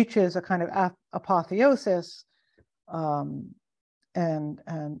 which reaches a kind of apotheosis and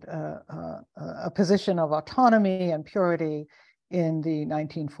a position of autonomy and purity in the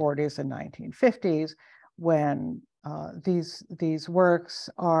 1940s and 1950s, when these works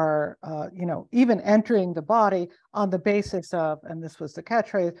are, even entering the body on the basis of, and this was the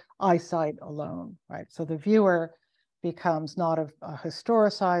catchphrase, eyesight alone, right? So the viewer becomes not a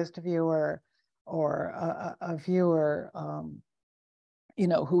historicized viewer or a viewer,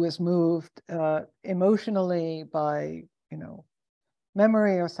 who is moved emotionally by,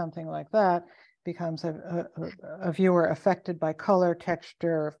 memory or something like that, becomes a viewer affected by color,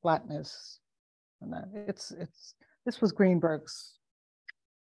 texture, flatness, and that. This was Greenberg's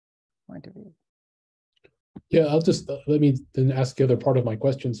point of view. Yeah, I'll just let me then ask the other part of my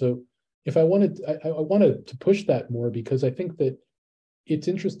question. So, if I wanted to push that more, because I think that it's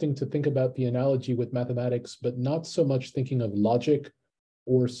interesting to think about the analogy with mathematics, but not so much thinking of logic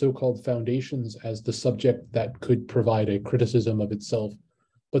or so-called foundations as the subject that could provide a criticism of itself,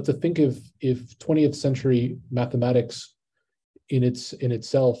 but to think of if 20th century mathematics in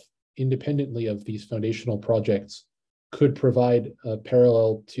itself, independently of these foundational projects, could provide a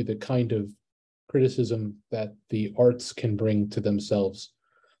parallel to the kind of criticism that the arts can bring to themselves.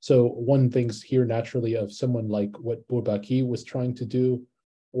 So one thinks here naturally of someone like what Bourbaki was trying to do,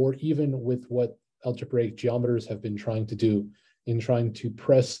 or even with what algebraic geometers have been trying to do in trying to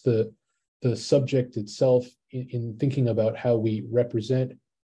press the subject itself in thinking about how we represent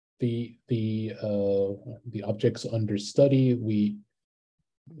the objects under study. We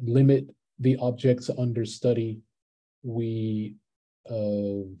limit the objects under study. We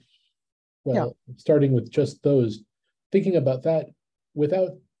starting with just those, thinking about that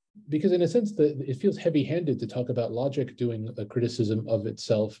without, because in a sense it feels heavy-handed to talk about logic doing a criticism of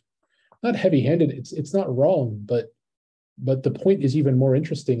itself. Not heavy-handed, it's not wrong, but the point is even more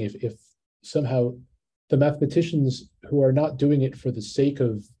interesting if somehow the mathematicians who are not doing it for the sake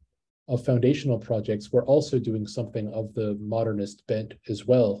of foundational projects were also doing something of the modernist bent as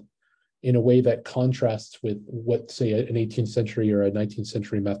well, in a way that contrasts with what, say, an 18th century or a 19th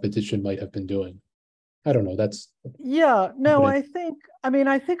century mathematician might have been doing. I don't know, that's... Yeah, no, I think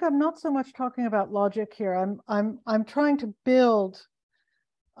I'm not so much talking about logic here. I'm trying to build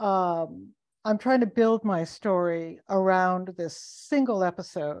my story around this single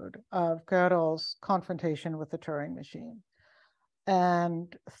episode of Gödel's confrontation with the Turing machine,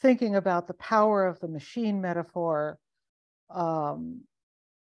 and thinking about the power of the machine metaphor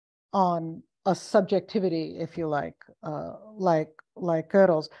on a subjectivity, if you like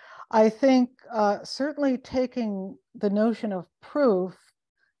Gödel's. I think certainly taking the notion of proof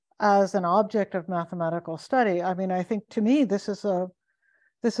as an object of mathematical study, I think to me this is a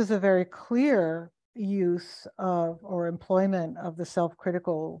very clear use of or employment of the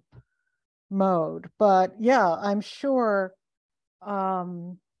self-critical mode. But yeah, I'm sure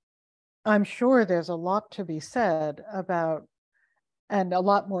there's a lot to be said about, and a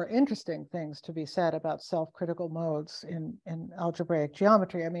lot more interesting things to be said about self-critical modes in algebraic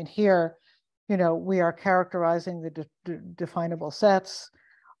geometry. Here, we are characterizing the definable sets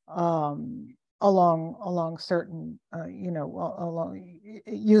along certain,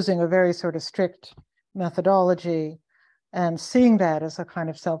 using a very sort of strict methodology, and seeing that as a kind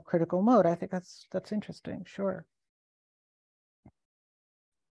of self-critical mode. I think that's interesting, sure.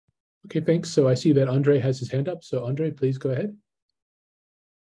 Okay, thanks. So I see that Andre has his hand up. So Andre, please go ahead.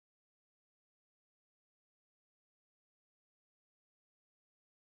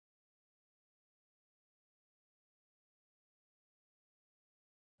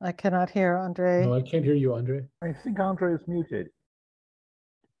 I cannot hear Andre. No, I can't hear you, Andre. I think Andre is muted.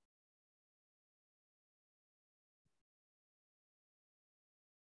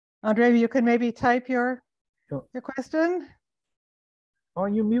 Andre, you can maybe type your question. Are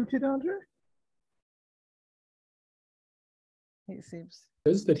you muted, Andre? He seems.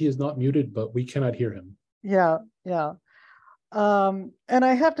 Says that he is not muted, but we cannot hear him. Yeah. And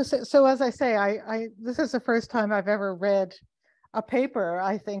I have to say, so as I say, this is the first time I've ever read a paper,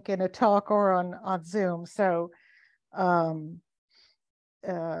 I think, in a talk or on Zoom. So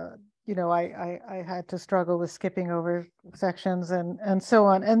you know, I had to struggle with skipping over sections and so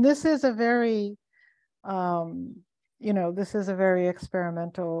on. And this is a very, you know, this is a very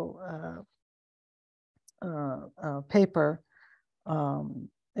experimental paper.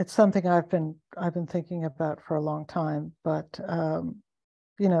 It's something I've been thinking about for a long time, but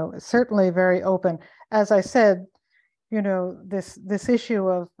you know, certainly very open. As I said, you know, this issue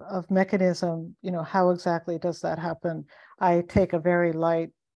of mechanism, you know, how exactly does that happen? I take a very light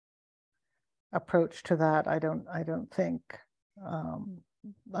approach to that. I don't think.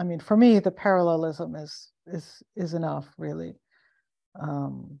 I mean, for me, the parallelism is enough, really.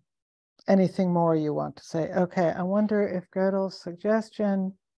 Anything more you want to say? Okay, I wonder if Gödel's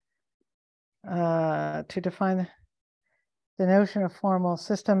suggestion to define the notion of formal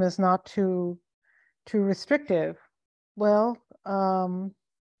system is not too restrictive. Well,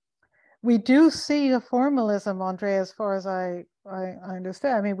 we do see a formalism, Andre, as far as I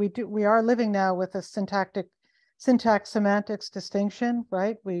understand. I mean, we are living now with a syntax semantics distinction,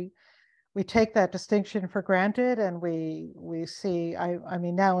 right? We take that distinction for granted, and we see. I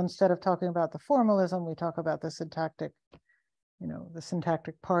mean, now instead of talking about the formalism, we talk about the syntactic, you know, the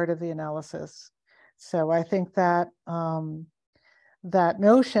syntactic part of the analysis. So I think that that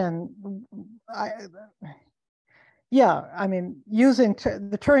notion, yeah, I mean, using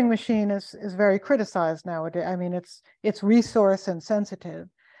the Turing machine is very criticized nowadays. I mean, it's resource insensitive.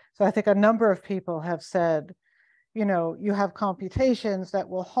 So I think a number of people have said, you know, you have computations that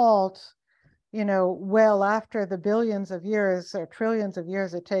will halt, you know, well after the billions of years or trillions of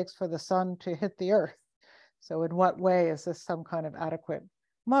years it takes for the sun to hit the earth. So in what way is this some kind of adequate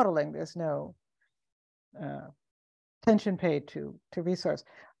modeling? There's no attention paid to resource.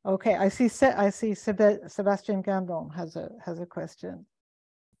 Okay, I see Sebastian Gandon has a question.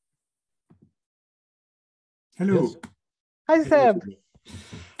 Hello. Yes. Hi, Seb.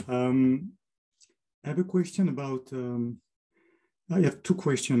 I have a question about, I have two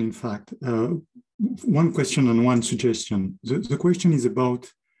questions, in fact. One question and one suggestion. The question is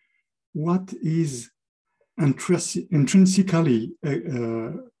about what is intrinsically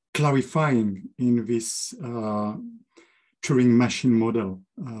clarifying in this Turing machine model.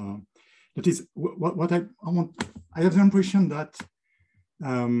 That is what I want. I have the impression that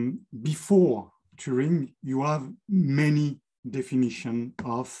before Turing, you have many definitions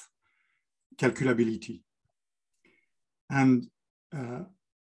of calculability. And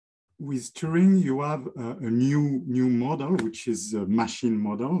with Turing, you have a new model, which is a machine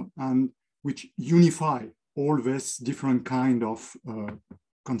model, and which unify all this different kind of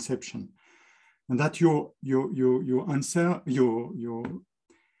conception. And that your answer, you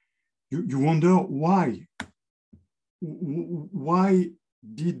wonder why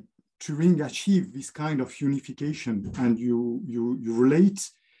did Turing achieve this kind of unification? And you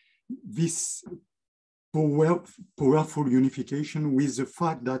relate this powerful unification with the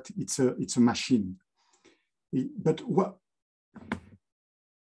fact that it's a machine. But what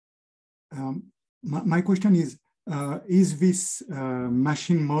my question is this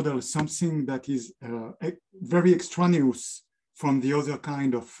machine model something that is very extraneous from the other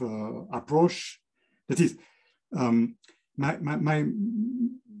kind of approach? That is, my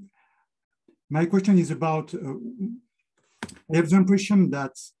question is about, I have the impression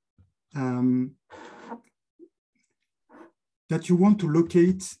that that you want to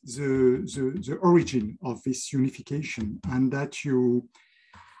locate the origin of this unification, and that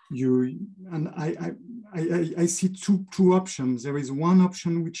I see two options. There is one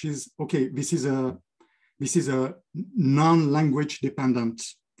option which is, okay, this is a non-language dependent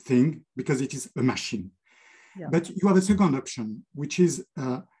thing because it is a machine. Yeah. But you have a second option, which is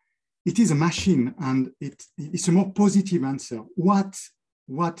it is a machine, and it's a more positive answer.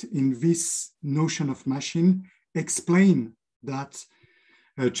 What in this notion of machine explain that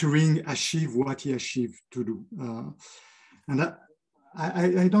Turing achieved what he achieved to do? And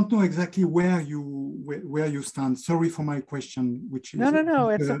I don't know exactly where you stand. Sorry for my question, which is no.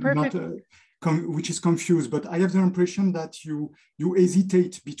 It's a perfect. Which is confused, but I have the impression that you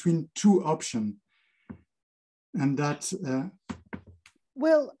hesitate between two options, and that.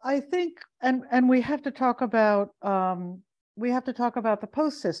 Well, I think, and we have to talk about the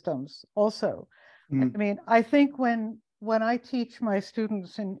post systems also. I mean, I think when I teach my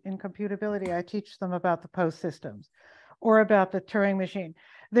students in computability, I teach them about the post systems or about the Turing machine.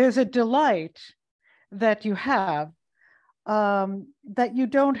 There's a delight that you have that you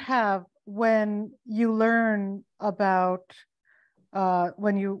don't have when you learn about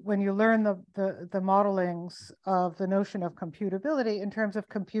when you learn the modelings of the notion of computability in terms of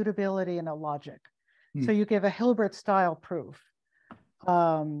computability in a logic. So you give a Hilbert style proof.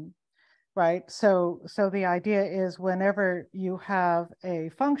 right? So the idea is whenever you have a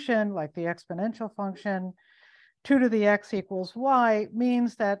function like the exponential function, 2 to the x equals y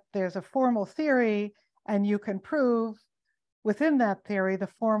means that there's a formal theory, and you can prove within that theory the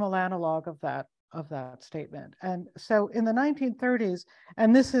formal analog of that statement. And so in the 1930s,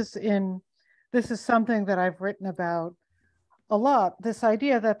 and this is something that I've written about a lot, this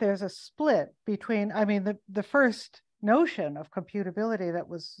idea that there's a split between, I mean, the first notion of computability that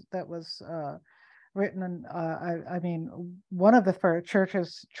was written in, I mean, one of the first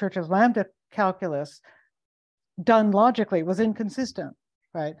Church's lambda calculus done logically was inconsistent,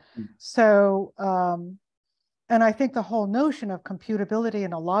 right? So, and I think the whole notion of computability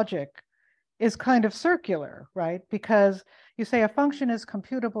in a logic is kind of circular, right? Because you say a function is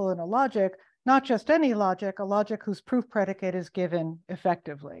computable in a logic, not just any logic, a logic whose proof predicate is given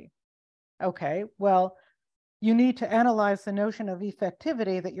effectively. Okay, well, you need to analyze the notion of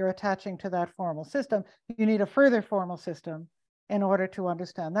effectivity that you're attaching to that formal system. You need a further formal system in order to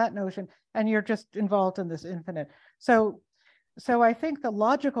understand that notion, and you're just involved in this infinite. So I think the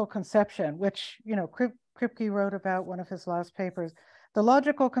logical conception, which, you know, Kripke wrote about one of his last papers, the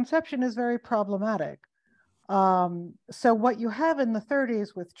logical conception is very problematic. So what you have in the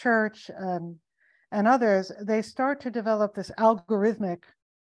 30s with Church and others, they start to develop this algorithmic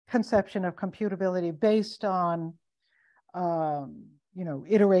conception of computability based on, you know,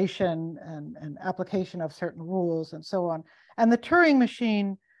 iteration and application of certain rules and so on. And the Turing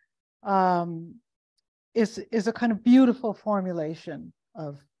machine is a kind of beautiful formulation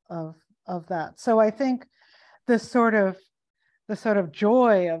of that. So I think this sort of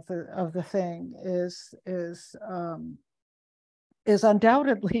joy of the thing is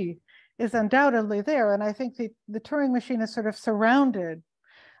undoubtedly there. And I think the Turing machine is sort of surrounded.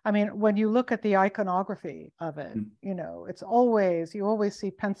 I mean, when you look at the iconography of it, you know, it's always, you always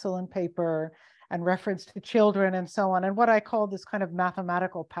see pencil and paper and reference to children and so on, and what I call this kind of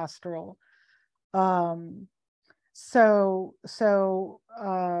mathematical pastoral. Not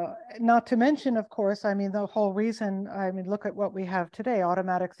to mention, of course, I mean, the whole reason, I mean, look at what we have today,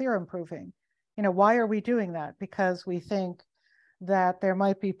 automatic theorem proving. You know, why are we doing that? Because we think that there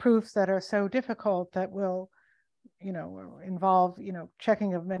might be proofs that are so difficult that will, you know, involve, you know,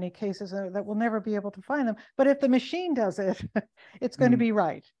 checking of many cases that we'll never be able to find them. But if the machine does it, it's going to be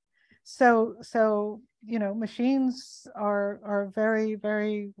right. So, you know, machines are very,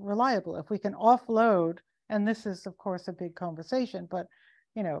 very reliable. If we can offload, and this is, of course, a big conversation, but,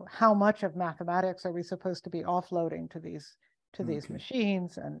 you know, how much of mathematics are we supposed to be offloading to these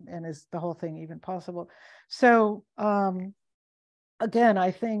machines, and is the whole thing even possible? So, again, I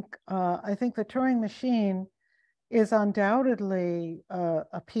think the Turing machine is undoubtedly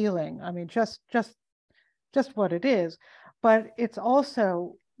appealing. I mean, just what it is, but it's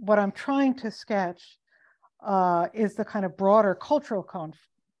also what I'm trying to sketch is the kind of broader cultural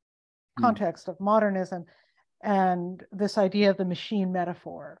context of modernism and this idea of the machine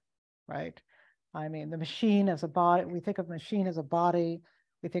metaphor, right? I mean, the machine as a body, we think of machine as a body,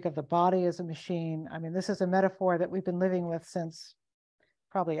 we think of the body as a machine. I mean, this is a metaphor that we've been living with since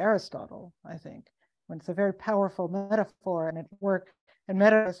probably Aristotle, I think, when it's a very powerful metaphor, and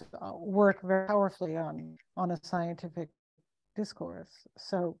metaphors work very powerfully on a scientific discourse.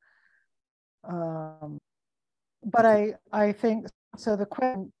 So, but I think, so the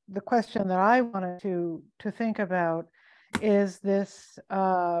question that I wanted to think about is this,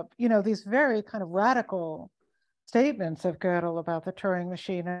 you know, these very kind of radical statements of Gödel about the Turing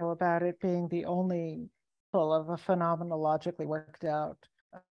machine, and about it being the only full of a phenomenologically worked out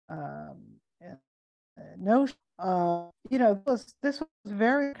notion. You know, this was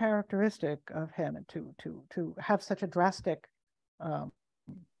very characteristic of him, to have such a drastic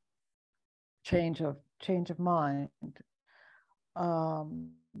change of mind.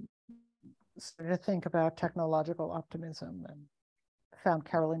 Started to think about technological optimism, and found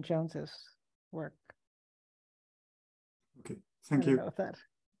Carolyn Jones's work. Okay, thank you. I don't know if that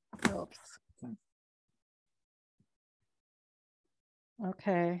helps. Thanks.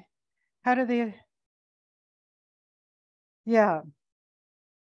 Okay, how do the yeah.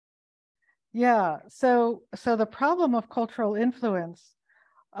 So the problem of cultural influence.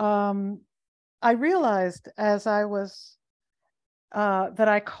 I realized as I was that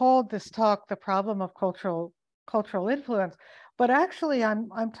I called this talk the problem of cultural influence, but actually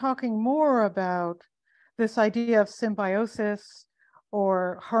I'm talking more about this idea of symbiosis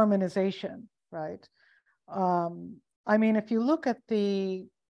or harmonization, right? I mean, if you look at the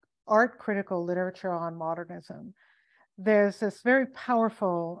art critical literature on modernism, there's this very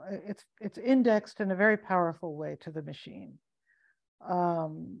powerful, it's indexed in a very powerful way to the machine.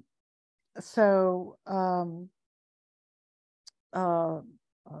 so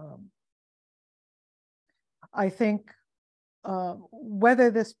I think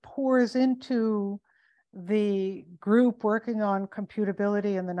whether this pours into the group working on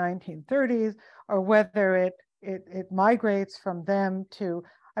computability in the 1930s, or whether it migrates from them to,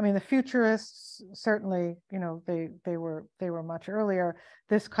 I mean, the futurists certainly, you know, they were much earlier.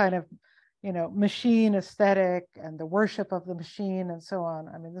 This kind of, you know, machine aesthetic and the worship of the machine and so on.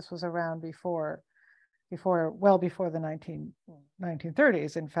 I mean, this was around well before the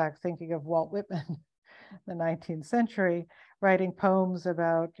 1930s. In fact, thinking of Walt Whitman, the 19th century, writing poems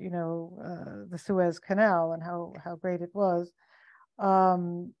about, you know, the Suez Canal and how great it was.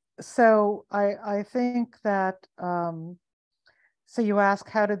 So I think that, so you ask,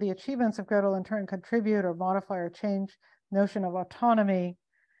 how did the achievements of Gödel in turn contribute or modify or change notion of autonomy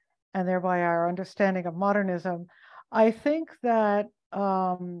and thereby our understanding of modernism? I think that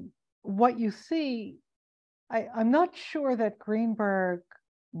what you see, I'm not sure that Greenberg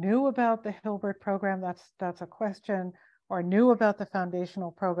knew about the Hilbert program, that's a question, or knew about the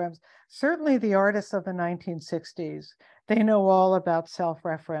foundational programs. Certainly the artists of the 1960s, they know all about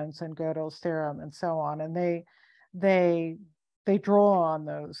self-reference and Gödel's theorem and so on, and they draw on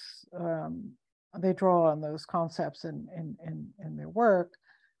those concepts in their work.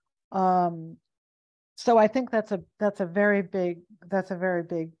 So I think that's a very big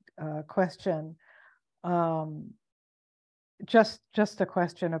question. Just a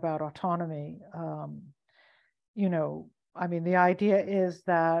question about autonomy. You know, I mean, the idea is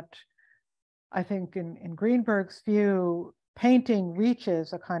that I think in Greenberg's view, painting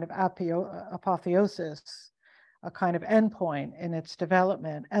reaches a kind of apotheosis, a kind of endpoint in its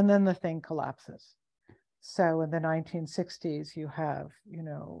development, and then the thing collapses. So in the 1960s, you have, you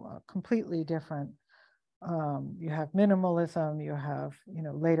know, a completely different, you have minimalism, you have, you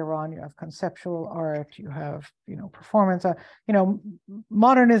know, later on, you have conceptual art, you have, you know, performance, you know,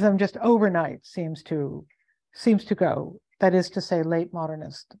 modernism just overnight seems to go, that is to say, late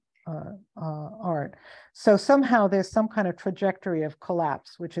modernist art. So somehow there's some kind of trajectory of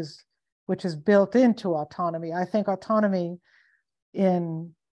collapse, which is built into autonomy. I think autonomy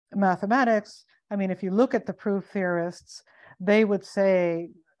in mathematics, I mean, if you look at the proof theorists, they would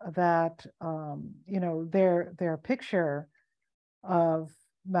say that, you know, their picture of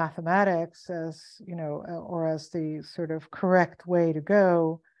mathematics as, you know, or as the sort of correct way to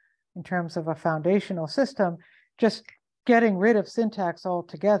go in terms of a foundational system, just getting rid of syntax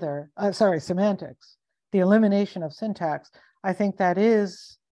altogether, semantics, the elimination of syntax, I think that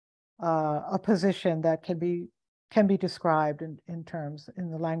is a position that can be described in terms,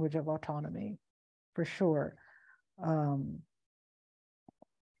 in the language of autonomy, for sure.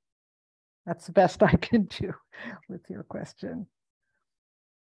 That's the best I can do with your question.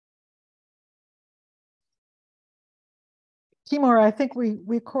 Timur, I think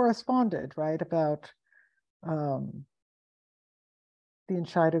we corresponded, right, about the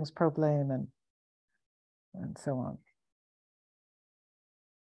Entscheidungsproblem and so on.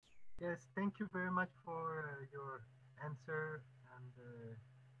 Yes, thank you very much for your answer, and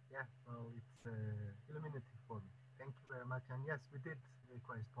yeah, well, it's illuminating for me. Thank you very much, and yes, we did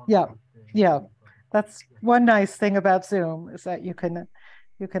correspond. Yeah, yeah. That's yeah. One nice thing about Zoom is that you can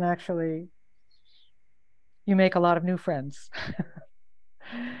actually, you make a lot of new friends.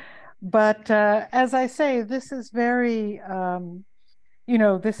 But as I say, this is very, you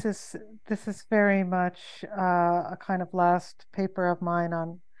know, this is very much a kind of last paper of mine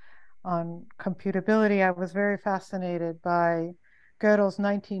on computability. I was very fascinated by Gödel's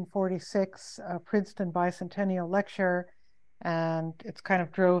 1946 Princeton Bicentennial Lecture, and it's kind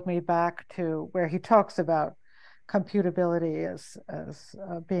of drove me back to where he talks about computability as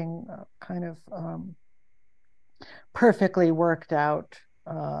being kind of perfectly worked out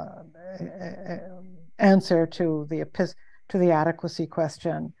answer to the adequacy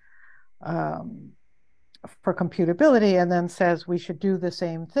question for computability, and then says we should do the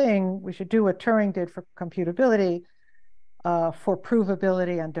same thing. We should do what Turing did for computability for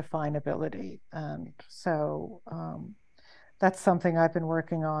provability and definability. And so that's something I've been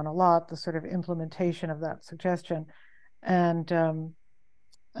working on a lot, the sort of implementation of that suggestion.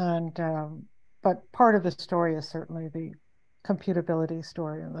 But part of the story is certainly the computability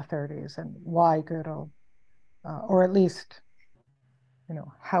story in the 30s and why Gödel, or at least, you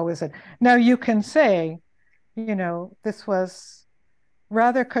know, how is it? Now you can say, you know, this was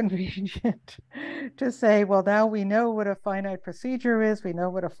rather convenient to say, well, now we know what a finite procedure is, we know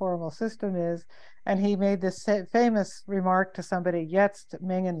what a formal system is, and he made this famous remark to somebody, jetzt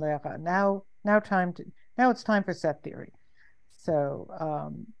Mengenlehre, now it's time for set theory. So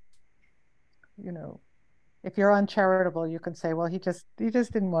you know, if you're uncharitable, you can say, well, he just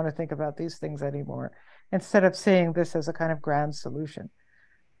didn't want to think about these things anymore, instead of seeing this as a kind of grand solution.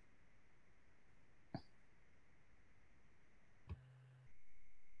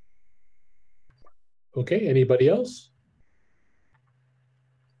 Okay, anybody else?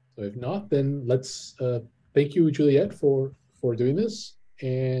 So if not, then let's thank you, Juliette, for doing this,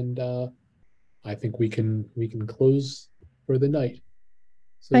 and I think we can close for the night.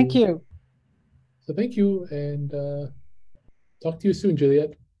 So, thank you. So thank you, and talk to you soon,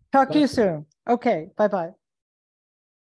 Juliette. Talk to you soon. Okay, bye-bye.